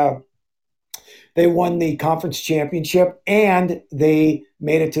the conference championship, and they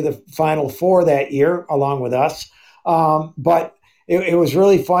made it to the Final Four that year along with us. But it was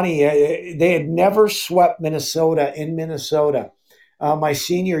really funny. They had never swept Minnesota in Minnesota. My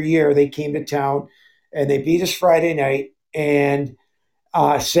senior year, they came to town, and they beat us Friday night. And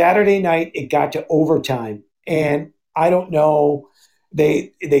Saturday night, it got to overtime. And I don't know,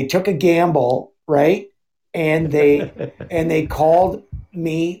 they took a gamble, right? and they called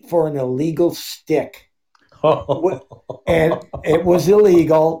me for an illegal stick. And it was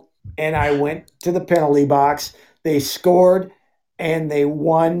illegal, and I went to the penalty box. They scored, and they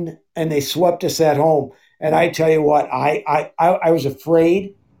won, and they swept us at home. And I tell you what, I was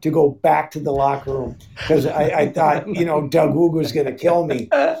afraid to go back to the locker room because I thought, Doug Woog was going to kill me.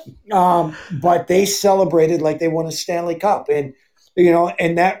 But they celebrated like they won a Stanley Cup, and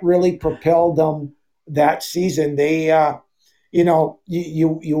and that really propelled them that season. They,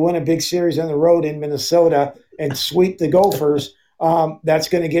 you win a big series on the road in Minnesota and sweep the Gophers. That's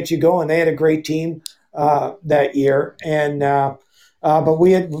going to get you going. They had a great team that year, and but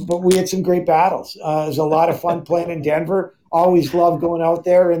we had some great battles. It was a lot of fun playing in Denver. Always loved going out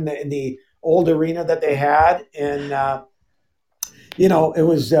there in the old arena that they had, and it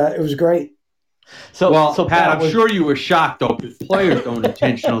was great. So Pat, I'm sure you were shocked though, because players don't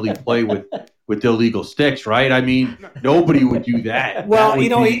intentionally play with illegal sticks, right? I mean, nobody would do that. Well,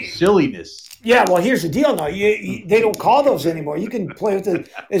 that would be silliness. Yeah, well, here's the deal. Now, they don't call those anymore. You can play with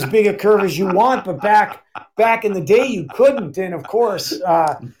as big a curve as you want, but back in the day, you couldn't. And of course,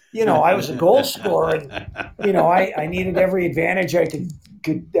 I was a goal scorer, and I needed every advantage I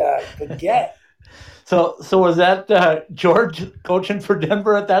could get. So was that George coaching for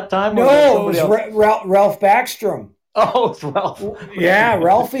Denver at that time? No, it was Ralph Backstrom. Oh, it's Ralph. Yeah,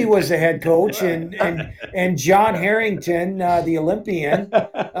 Ralphie was the head coach, and John Harrington, the Olympian,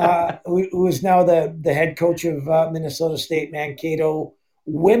 who is now the head coach of Minnesota State Mankato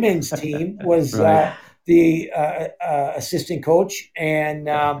women's team, was right. The assistant coach, and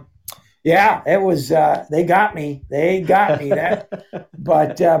it was they got me that,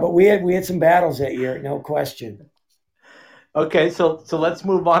 but we had some battles that year, no question. Okay, so let's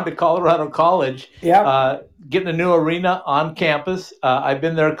move on to Colorado College. Yeah, getting a new arena on campus. I've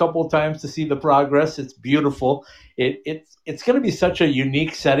been there a couple of times to see the progress. It's beautiful. It's going to be such a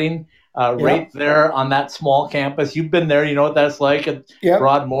unique setting right there on that small campus. You've been there, you know what that's like at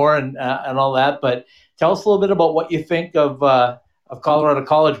Broadmoor and all that. But tell us a little bit about what you think of Colorado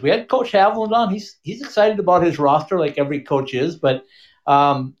College. We had Coach Haviland on. He's excited about his roster, like every coach is, but.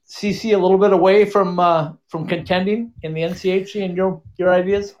 CC, a little bit away from contending in the NCHC and your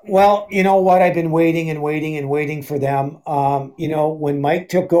ideas? Well, you know what? I've been waiting for them. When Mike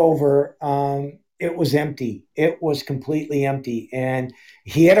took over, it was empty. It was completely empty. And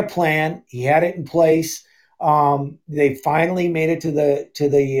he had a plan. He had it in place. They finally made it to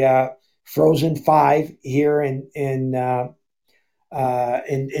the Frozen Five here in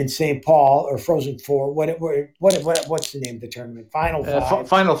St. Paul, or Frozen Four. What's the name of the tournament? Final Five.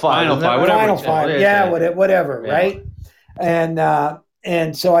 Final Five. Yeah, whatever. Yeah. Right.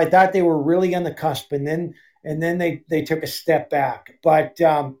 And so I thought they were really on the cusp, and then they took a step back. But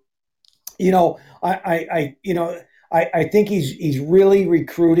I think he's really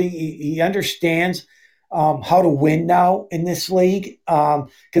recruiting. He understands how to win now in this league.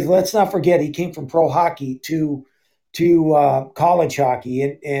 Because let's not forget, he came from pro hockey to college hockey,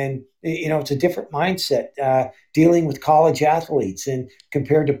 and it's a different mindset dealing with college athletes and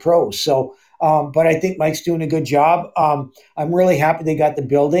compared to pros. So, but I think Mike's doing a good job. I'm really happy they got the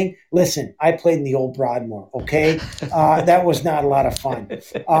building. Listen, I played in the old Broadmoor. Okay, that was not a lot of fun.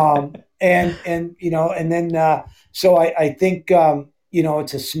 So I think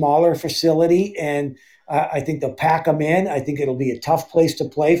it's a smaller facility, and I think they'll pack them in. I think it'll be a tough place to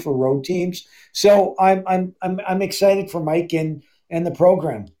play for road teams. So I'm excited for Mike and the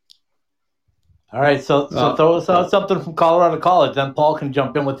program. All right, so throw us out something from Colorado College, then Paul can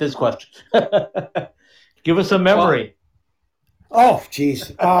jump in with his question. Give us a memory. Oh,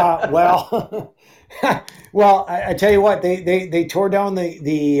 geez. Well, I tell you what, they tore down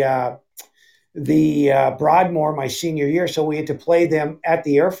the Broadmoor my senior year, so we had to play them at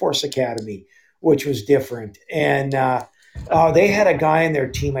the Air Force Academy, which was different. And they had a guy in their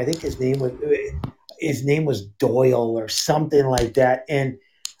team. I think his name was Doyle or something like that. And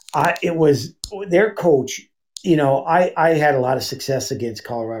it was their coach. I had a lot of success against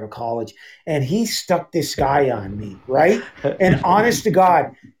Colorado College, and he stuck this guy on me, right? And honest to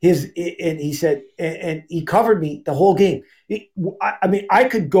God, he said, and he covered me the whole game. I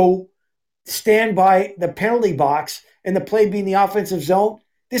could go stand by the penalty box and the play being the offensive zone.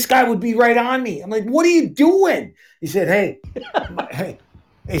 This guy would be right on me. I'm like, what are you doing? He said, hey,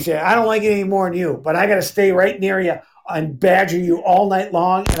 he said, I don't like it any more than you, but I got to stay right near you and badger you all night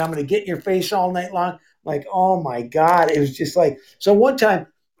long, and I'm going to get in your face all night long. I'm like, oh my God. It was just like, so one time,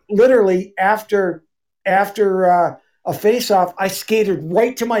 literally after a face-off, I skated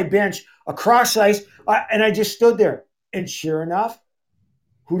right to my bench across ice, and I just stood there. And sure enough,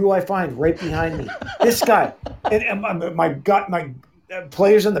 Who do I find right behind me? This guy. And my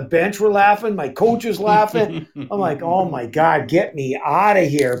players on the bench were laughing. My coach was laughing. I'm like, oh my God, get me out of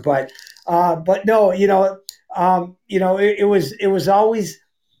here. But no, it was always,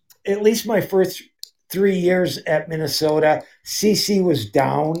 at least my first 3 years at Minnesota, CC was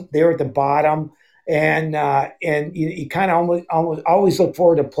down. They were at the bottom. And you kind of almost always look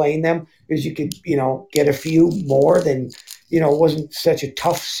forward to playing them because you could, get a few more than, it wasn't such a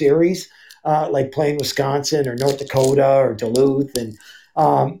tough series like playing Wisconsin or North Dakota or Duluth. And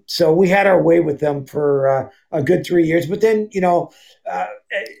so we had our way with them for a good 3 years. But then,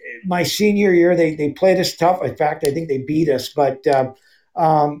 my senior year, they played us tough. In fact, I think they beat us. But,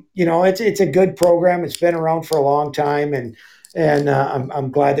 it's a good program. It's been around for a long time. And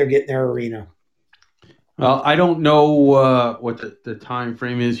I'm glad they're getting their arena. Well, I don't know what the time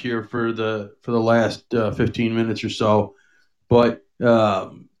frame is here for the last 15 minutes or so, but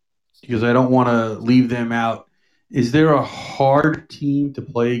because I don't want to leave them out, is there a hard team to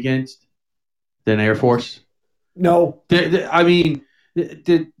play against than Air Force? No. I mean,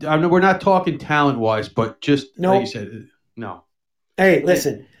 we're not talking talent wise, but just no. Like you said, no. Hey,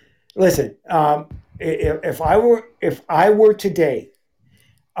 listen. If I were today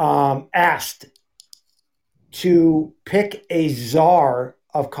asked to pick a czar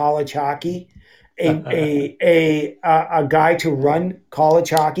of college hockey, a guy to run college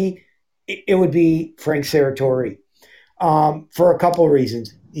hockey, it would be Frank Serratore, for a couple of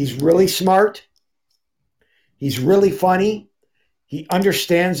reasons. He's really smart. He's really funny. He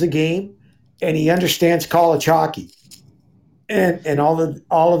understands the game, and he understands college hockey, and all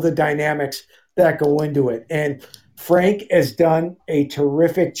of the dynamics that go into it. And Frank has done a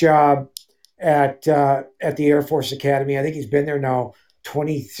terrific job at the Air Force Academy. I think he's been there now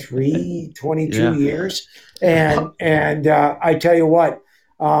 22 years. And I tell you what,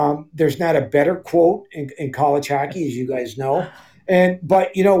 there's not a better quote in college hockey, as you guys know.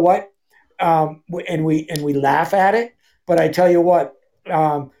 But you know what? And we laugh at it. But I tell you what,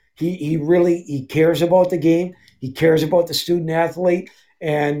 he really cares about the game. He cares about the student athlete.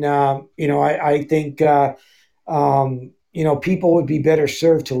 And I think people would be better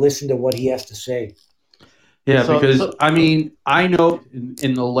served to listen to what he has to say. Yeah, because I mean, I know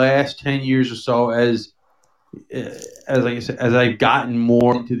in the last 10 years or so, as like I said, as I've gotten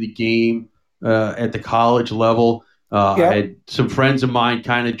more into the game at the college level, I had some friends of mine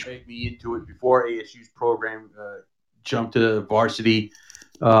kind of dragged me into it before ASU's program jumped to varsity,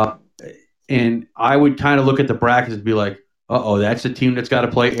 and I would kind of look at the brackets and be like, "Uh-oh, that's the team that's got to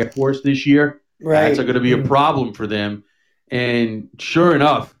play Air Force this year. Right. That's going to be a problem for them." And sure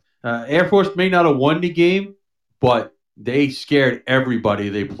enough, Air Force may not have won the game, but they scared everybody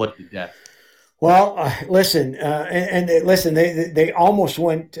they played to death. Well, listen, listen, they almost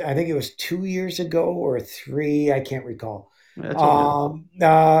went. I think it was 2 years ago or 3. I can't recall. That's okay.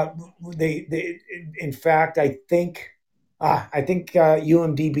 In fact, I think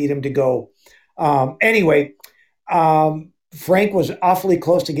UMD beat them to go. Anyway, Frank was awfully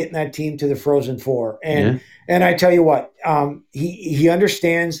close to getting that team to the Frozen Four, and I tell you what, he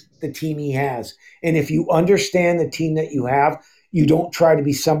understands the team he has, and if you understand the team that you have, you don't try to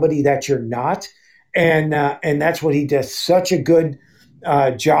be somebody that you're not, and that's what he does such a good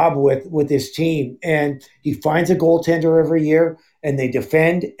job with his team, and he finds a goaltender every year, and they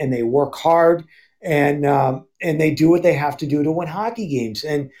defend and they work hard, and they do what they have to do to win hockey games,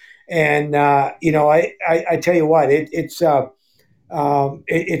 and I tell you what, it's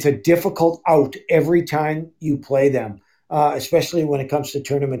a difficult out every time you play them, especially when it comes to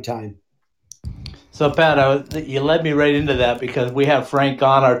tournament time. So, Pat, you led me right into that because we have Frank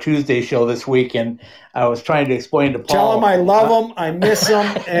on our Tuesday show this week, and I was trying to explain to Paul. Tell him I love him, I miss him,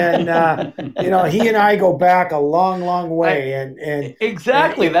 and he and I go back a long, long way. And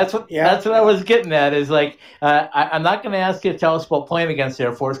exactly, that's what I was getting at. Is like I'm not going to ask you to tell us about playing against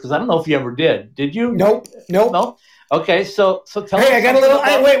Air Force because I don't know if you ever did. Did you? Nope. No. Okay, so tell us. Hey, I got a little.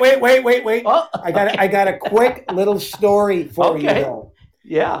 Wait. Oh, okay. I got a quick little story for you, though.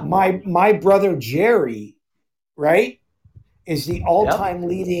 Yeah. My brother Jerry, right, is the all-time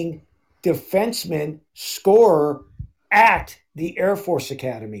leading defenseman scorer at the Air Force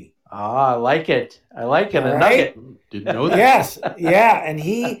Academy. I like it. A right? nugget. Didn't know that. Yes, yeah, and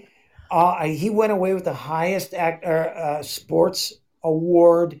he went away with the highest sports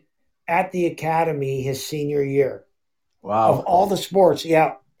award at the Academy his senior year. Wow. Of all the sports,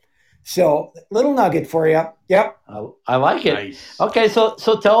 yeah. So, little nugget for you. Yep. I like it. Nice. Okay, so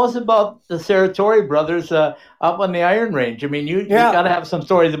tell us about the Serratore brothers up on the Iron Range. I mean, you got to have some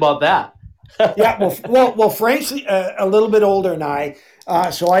stories about that. Yeah, well, Frank's a little bit older than I,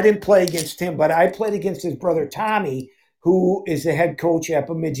 so I didn't play against him, but I played against his brother Tommy, who is the head coach at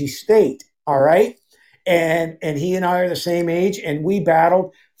Bemidji State. All right, and he and I are the same age, and we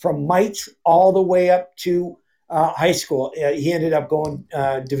battled from mites all the way up to high school. He ended up going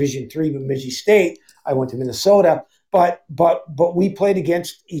Division III, Bemidji State. I went to Minnesota, but we played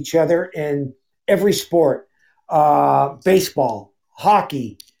against each other in every sport: baseball,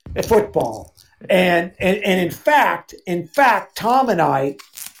 hockey, football. And in fact, Tom and I,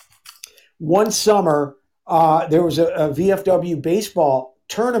 one summer, there was a VFW baseball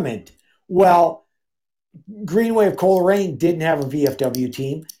tournament. Well, Greenway of Coleraine didn't have a VFW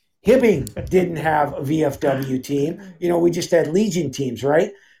team. Hibbing didn't have a VFW team. We just had Legion teams,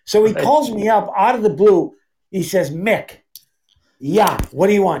 right? So he calls me up out of the blue. He says, Mick, yeah, what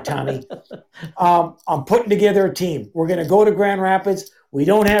do you want, Tommy? I'm putting together a team. We're going to go to Grand Rapids. We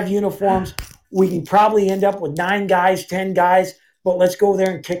don't have uniforms. We can probably end up with 9 guys, 10 guys, but let's go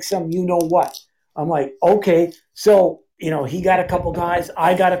there and kick some you-know-what. I'm like, okay. So, he got a couple guys.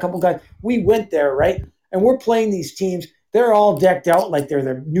 I got a couple guys. We went there, right? And we're playing these teams. They're all decked out like they're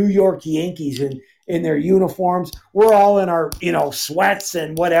the New York Yankees in their uniforms. We're all in our, sweats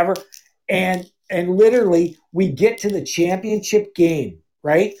and whatever. And literally, we get to the championship game,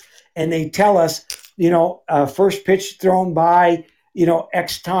 right? And they tell us, first pitch thrown by,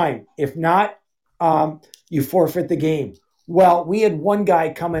 X time. If not, you forfeit the game. Well, we had one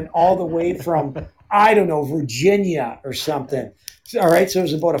guy coming all the way from, I don't know, Virginia or something. All right, so it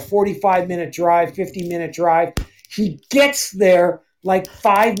was about a 45-minute drive, 50-minute drive. He gets there like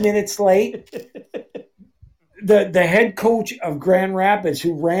 5 minutes late. The head coach of Grand Rapids,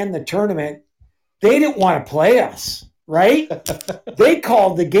 who ran the tournament, they didn't want to play us, right? They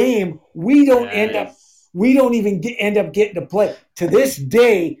called the game. We don't end up getting to play. To this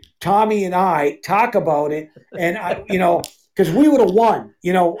day, Tommy and I talk about it, and because we would have won.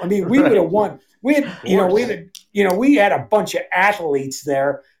 We would have won. We had a bunch of athletes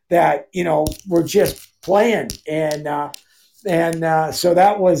there that were just playing, and so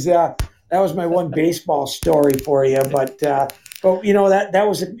that was my one baseball story for you. But that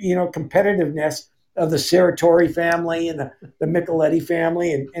was competitiveness of the Saratori family and the Micheletti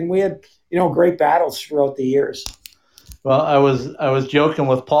family, and we had great battles throughout the years. Well, I was joking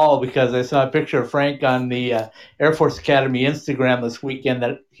with Paul because I saw a picture of Frank on the Air Force Academy Instagram this weekend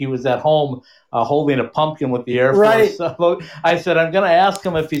that he was at home holding a pumpkin with the Air Force. Right. So I said, I'm going to ask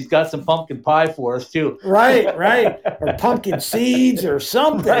him if he's got some pumpkin pie for us too. Right. Or pumpkin seeds or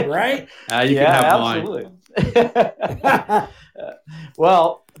something, right? You can have absolutely.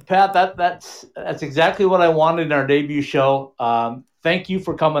 Well, Pat, that's exactly what I wanted in our debut show. Thank you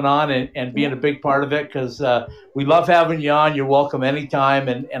for coming on and being a big part of it, because we love having you on. You're welcome anytime.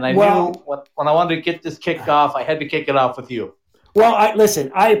 And I knew when I wanted to get this kicked off, I had to kick it off with you. Well,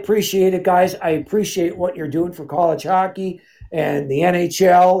 listen, I appreciate it, guys. I appreciate what you're doing for college hockey and the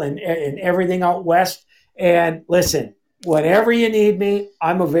NHL and everything out west. And listen, whenever you need me,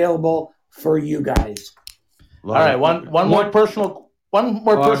 I'm available for you guys. All right, one more personal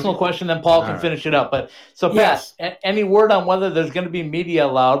question, then Paul can finish it up. But so, Pat, yes. Any word on whether there's going to be media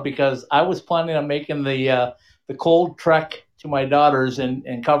allowed? Because I was planning on making the cold trek to my daughters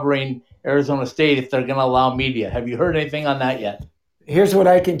and covering Arizona State if they're going to allow media. Have you heard anything on that yet? Here's what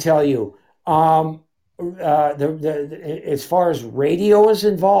I can tell you. As far as radio is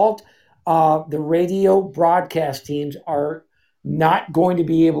involved, the radio broadcast teams are not going to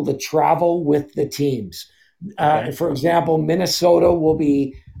be able to travel with the teams. Okay. For example, Minnesota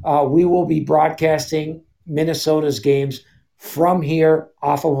we will be broadcasting Minnesota's games from here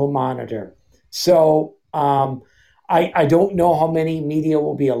off of a monitor. So I don't know how many media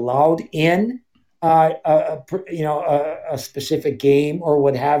will be allowed in a specific game or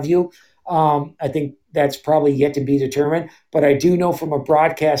what have you. I think that's probably yet to be determined. But I do know from a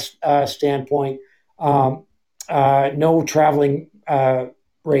broadcast standpoint, no traveling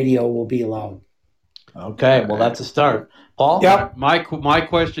radio will be allowed. Okay, well, that's a start. Paul? Yep. My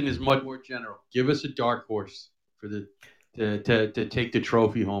question is much more general. Give us a dark horse for to take the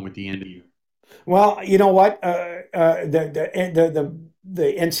trophy home at the end of the year. Well, you know what? The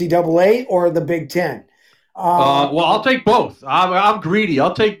NCAA or the Big Ten? Well, I'll take both. I'm greedy.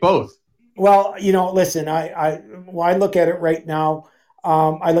 I'll take both. Well, listen. I look at it right now.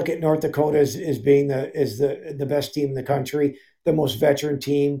 I look at North Dakota as being the best team in the country, the most veteran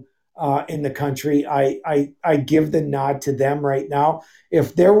team in the country. I give the nod to them right now.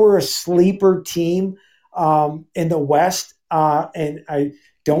 If there were a sleeper team in the West, and I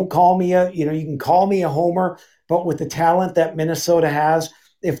don't call me you can call me a homer, but with the talent that Minnesota has,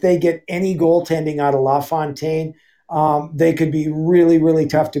 if they get any goaltending out of LaFontaine, they could be really, really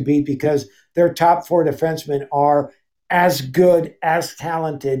tough to beat because their top 4 defensemen are as good, as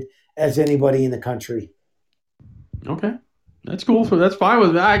talented as anybody in the country. Okay. That's cool. So that's fine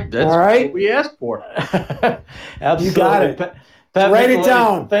with that. That's all right. What we asked for. Absolutely. You got it. Pat Write it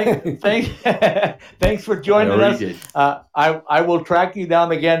down. Thanks for joining us. I will track you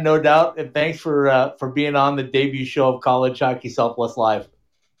down again, no doubt. And thanks for being on the debut show of College Hockey Southwest Live.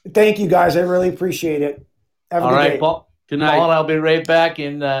 Thank you, guys. I really appreciate it. Have a good day. Paul. Good night. Paul and I'll be right back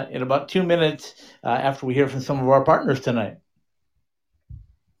in about 2 minutes after we hear from some of our partners tonight.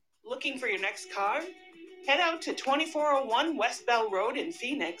 Looking for your next car? Head out to 2401 West Bell Road in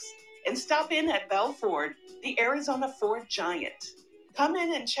Phoenix and stop in at Bell Ford, the Arizona Ford giant. Come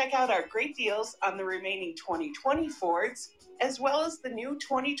in and check out our great deals on the remaining 2020 Fords, as well as the new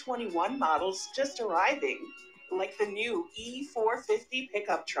 2021 models just arriving, like the new E450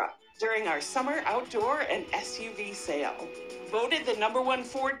 pickup truck, during our summer outdoor and SUV sale. Voted the #1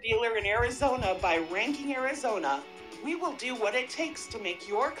 Ford dealer in Arizona by Ranking Arizona, we will do what it takes to make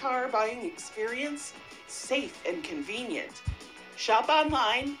your car buying experience safe and convenient. Shop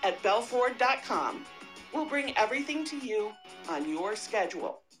online at bellford.com. We'll bring everything to you on your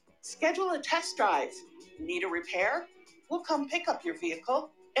schedule. Schedule a test drive. Need a repair? We'll come pick up your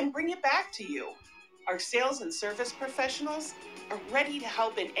vehicle and bring it back to you. Our sales and service professionals are ready to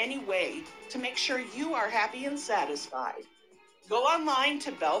help in any way to make sure you are happy and satisfied. Go online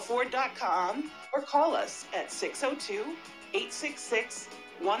to bellford.com or call us at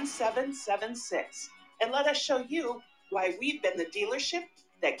 602-866-1776 and let us show you why we've been the dealership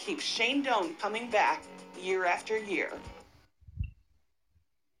that keeps Shane Doan coming back year after year.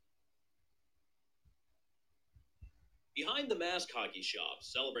 Behind the Mask Hockey Shop,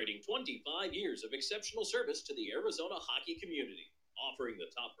 celebrating 25 years of exceptional service to the Arizona hockey community, offering the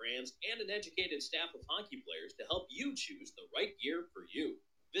top brands and an educated staff of hockey players to help you choose the right gear for you.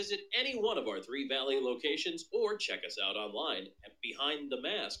 Visit any one of our 3 Valley locations or check us out online at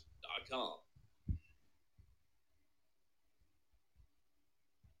behindthemask.com.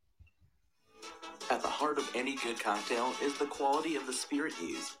 At the heart of any good cocktail is the quality of the spirit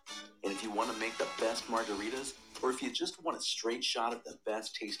used. And if you want to make the best margaritas, or if you just want a straight shot of the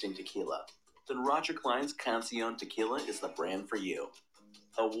best tasting tequila, then Roger Clyne's Cancion Tequila is the brand for you.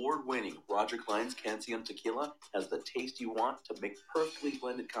 Award-winning Roger Clyne's Cancion Tequila has the taste you want to make perfectly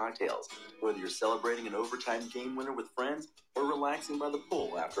blended cocktails, whether you're celebrating an overtime game winner with friends or relaxing by the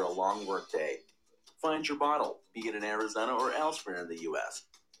pool after a long work day. Find your bottle, be it in Arizona or elsewhere in the U.S.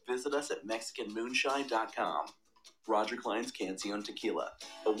 Visit us at MexicanMoonshine.com. Roger Clyne's Cancion Tequila,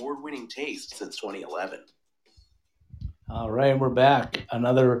 award-winning taste since 2011. All right, we're back.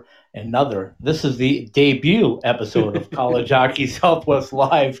 Another. This is the debut episode of College Hockey Southwest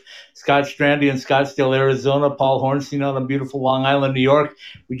Live. Scott Strandy in Scottsdale, Arizona. Paul Hornstein out on beautiful Long Island, New York.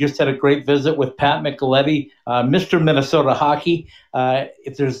 We just had a great visit with Pat Micheletti, Mr. Minnesota Hockey.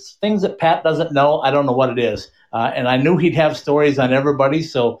 If there's things that Pat doesn't know, I don't know what it is. And I knew he'd have stories on everybody,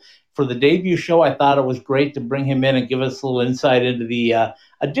 so for the debut show, I thought it was great to bring him in and give us a little insight into the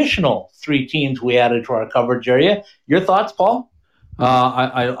additional 3 teams we added to our coverage area. Your thoughts, Paul?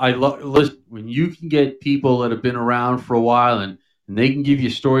 I listen, when you can get people that have been around for a while and they can give you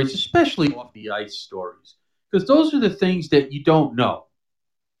stories, especially off the ice stories, because those are the things that you don't know.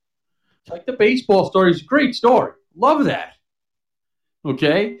 It's like the baseball story is a great story. Love that.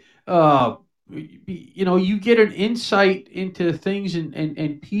 Okay? You get an insight into things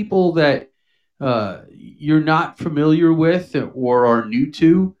and people that you're not familiar with or are new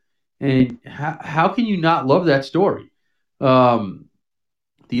to, and how can you not love that story? The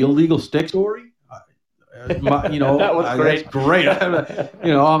illegal stick story, that was great. That's great.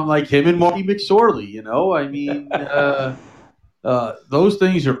 I'm like him and Marty McSorley. Those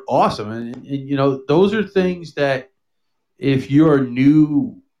things are awesome, and those are things that if you're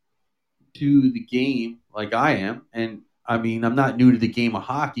new to the game like I am, and I mean I'm not new to the game of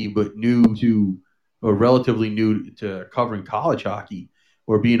hockey, but relatively new to covering college hockey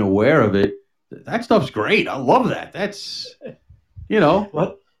or being aware of it. That stuff's great. I love that. That's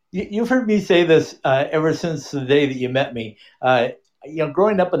Well, you've heard me say this ever since the day that you met me.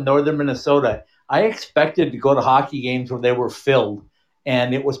 Growing up in northern Minnesota, I expected to go to hockey games where they were filled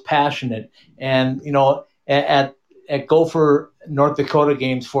and it was passionate. And at Gopher, North Dakota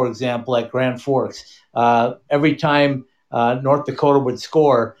games, for example, at Grand Forks, every time North Dakota would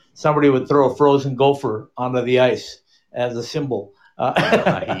score, somebody would throw a frozen gopher onto the ice as a symbol.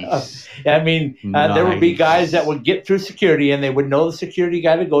 Nice. I mean, there would be guys that would get through security, and they would know the security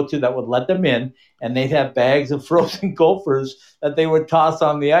guy to go to that would let them in, and they'd have bags of frozen Gophers that they would toss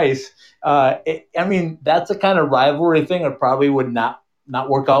on the ice. I mean, that's a kind of rivalry thing. It probably would not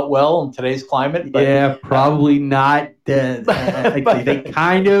work out well in today's climate. But, yeah, probably not. They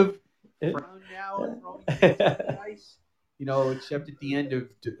kind of frown now on throwing things on the ice. You know, except at the end of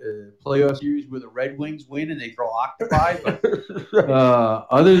playoff series where the Red Wings win and they throw octopi. But,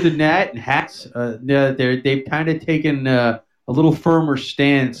 other than that, and hats, they've kind of taken a little firmer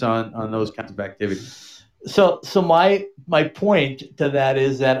stance on those kinds of activities. So my point to that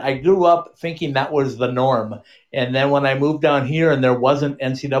is that I grew up thinking that was the norm, and then when I moved down here and there wasn't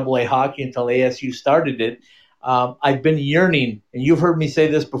NCAA hockey until ASU started it, I've been yearning, and you've heard me say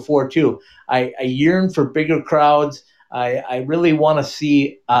this before too. I yearn for bigger crowds. I really want to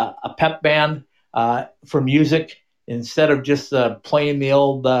see a pep band for music instead of just playing the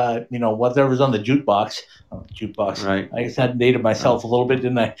old, whatever's on the jukebox. Oh, jukebox. Right. I guess I dated myself a little bit,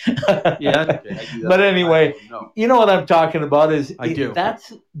 didn't I? Yeah. Okay. I do that. But anyway, you know what I'm talking about is I do.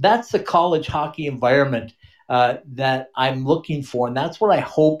 That's the college hockey environment that I'm looking for, and that's what I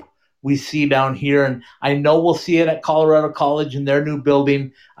hope we see down here. And I know we'll see it at Colorado College in their new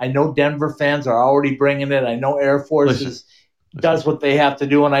building. I know Denver fans are already bringing it. I know Air Force does what they have to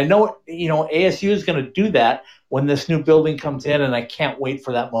do. And I know, ASU is going to do that when this new building comes in, and I can't wait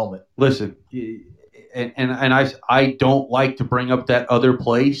for that moment. Listen, and I don't like to bring up that other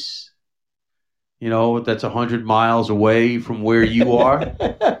place, that's 100 miles away from where you are.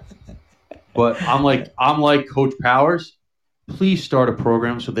 But I'm like Coach Powers. Please start a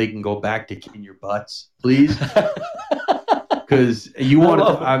program so they can go back to kicking your butts, please. Because you want to.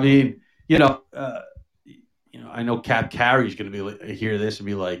 I mean, I know Cap Carey's going to be hear this and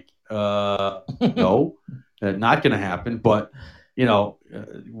be like, no, not going to happen. But we know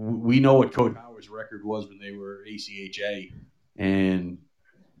what Coach Powers' record was when they were ACHA, and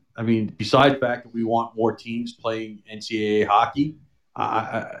I mean, besides the fact that we want more teams playing NCAA hockey,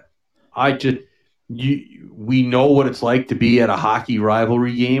 we know what it's like to be at a hockey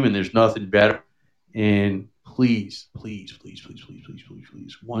rivalry game, and there's nothing better. And please,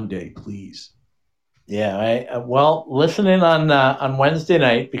 one day, please. Yeah. Well, listen in on Wednesday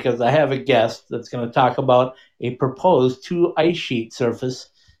night, because I have a guest that's going to talk about a proposed 2 ice sheet surface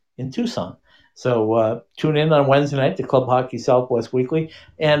in Tucson. So tune in on Wednesday night to Club Hockey Southwest Weekly.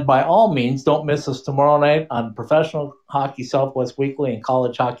 And by all means, don't miss us tomorrow night on Professional Hockey Southwest Weekly and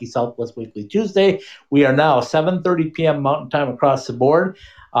College Hockey Southwest Weekly Tuesday. We are now 7:30 p.m. Mountain Time across the board.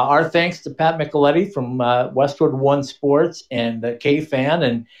 Our thanks to Pat Micheletti from Westwood One Sports and K-Fan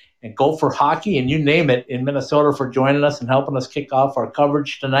and Gopher Hockey, and you name it, in Minnesota for joining us and helping us kick off our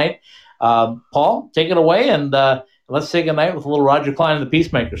coverage tonight. Paul, take it away, and let's say goodnight with a little Roger Klein and the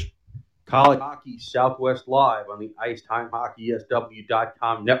Peacemakers. College Hockey Southwest Live on the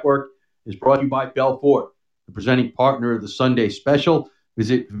IcetimeHockeySW.com network is brought to you by Bell Ford, the presenting partner of the Sunday Special.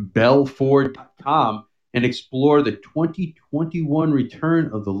 Visit bellford.com and explore the 2021 return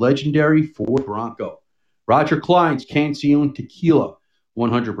of the legendary Ford Bronco. Roger Klein's Cancion Tequila,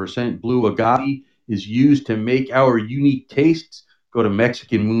 100% blue agave, is used to make our unique tastes. Go to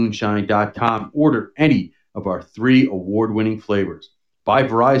MexicanMoonshine.com. Order any of our 3 award-winning flavors. By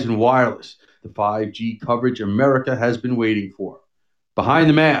Verizon Wireless, the 5G coverage America has been waiting for. Behind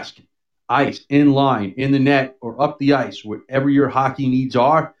the Mask, ice, in line, in the net, or up the ice, whatever your hockey needs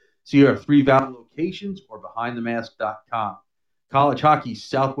are, see our 3 Valley locations or BehindTheMask.com. College Hockey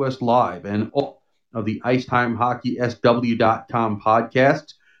Southwest Live and all of the IcetimeHockeySW.com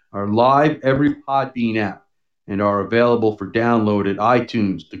podcasts are live every Podbean app and are available for download at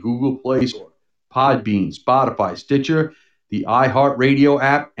iTunes, the Google Play Store, Podbean, Spotify, Stitcher, the iHeartRadio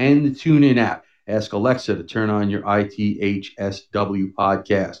app, and the TuneIn app. Ask Alexa to turn on your ITHSW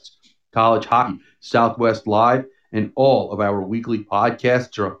podcasts. College Hockey Southwest Live and all of our weekly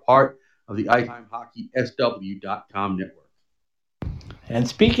podcasts are a part of the IcetimeHockeySW.com network. And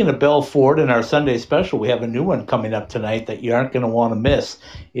speaking of Bell Ford and our Sunday Special, we have a new one coming up tonight that you aren't going to want to miss.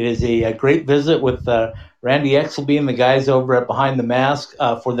 It is a great visit with Randy Exelby and the guys over at Behind the Mask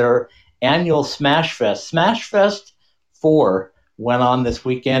for their annual Smash Fest. Smash Fest 4 went on this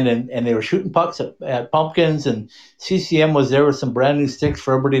weekend, and they were shooting pucks at pumpkins, and CCM was there with some brand new sticks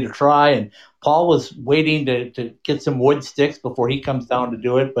for everybody to try, and Paul was waiting to get some wood sticks before he comes down to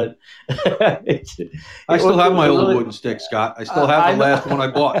do it, but I still have my old wooden stick, Scott. I still have the last one I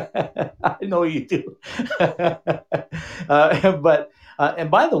bought. I know you do. But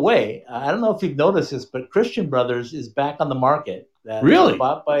by the way, I don't know if you've noticed this, but Christian Brothers is back on the market. Really?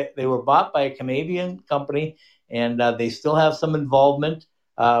 They were bought by a Canadian company, and they still have some involvement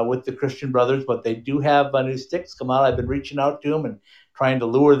with the Christian Brothers, but they do have new sticks come out. I've been reaching out to them and trying to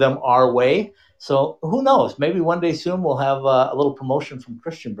lure them our way. So who knows? Maybe one day soon we'll have a little promotion from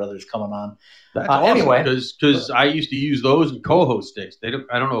Christian Brothers coming on. That's awesome, anyway, because I used to use those and Coho sticks. I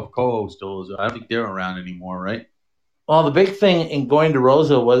don't know if Coho still is. I don't think they're around anymore, right? Well, the big thing in going to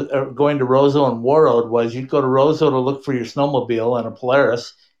Roseau and Warroad was you'd go to Roseau to look for your snowmobile and a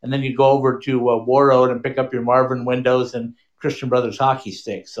Polaris, and then you go over to Warroad and pick up your Marvin windows and Christian Brothers hockey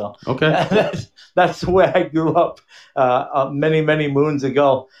sticks. So okay, that's the way I grew up many, many moons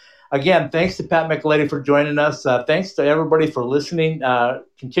ago. Again, thanks to Pat Micheletti for joining us. Thanks to everybody for listening.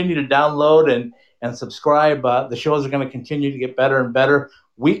 Continue to download and subscribe. The shows are going to continue to get better and better.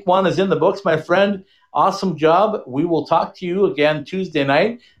 Week 1 is in the books, my friend. Awesome job. We will talk to you again Tuesday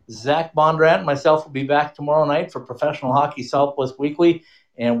night. Zach Bondurant and myself will be back tomorrow night for Professional Hockey Southwest Weekly,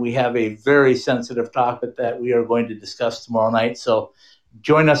 and we have a very sensitive topic that we are going to discuss tomorrow night. So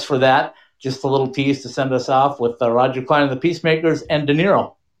join us for that. Just a little tease to send us off with Roger Klein and the Peacemakers and De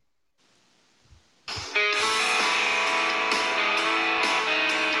Niro.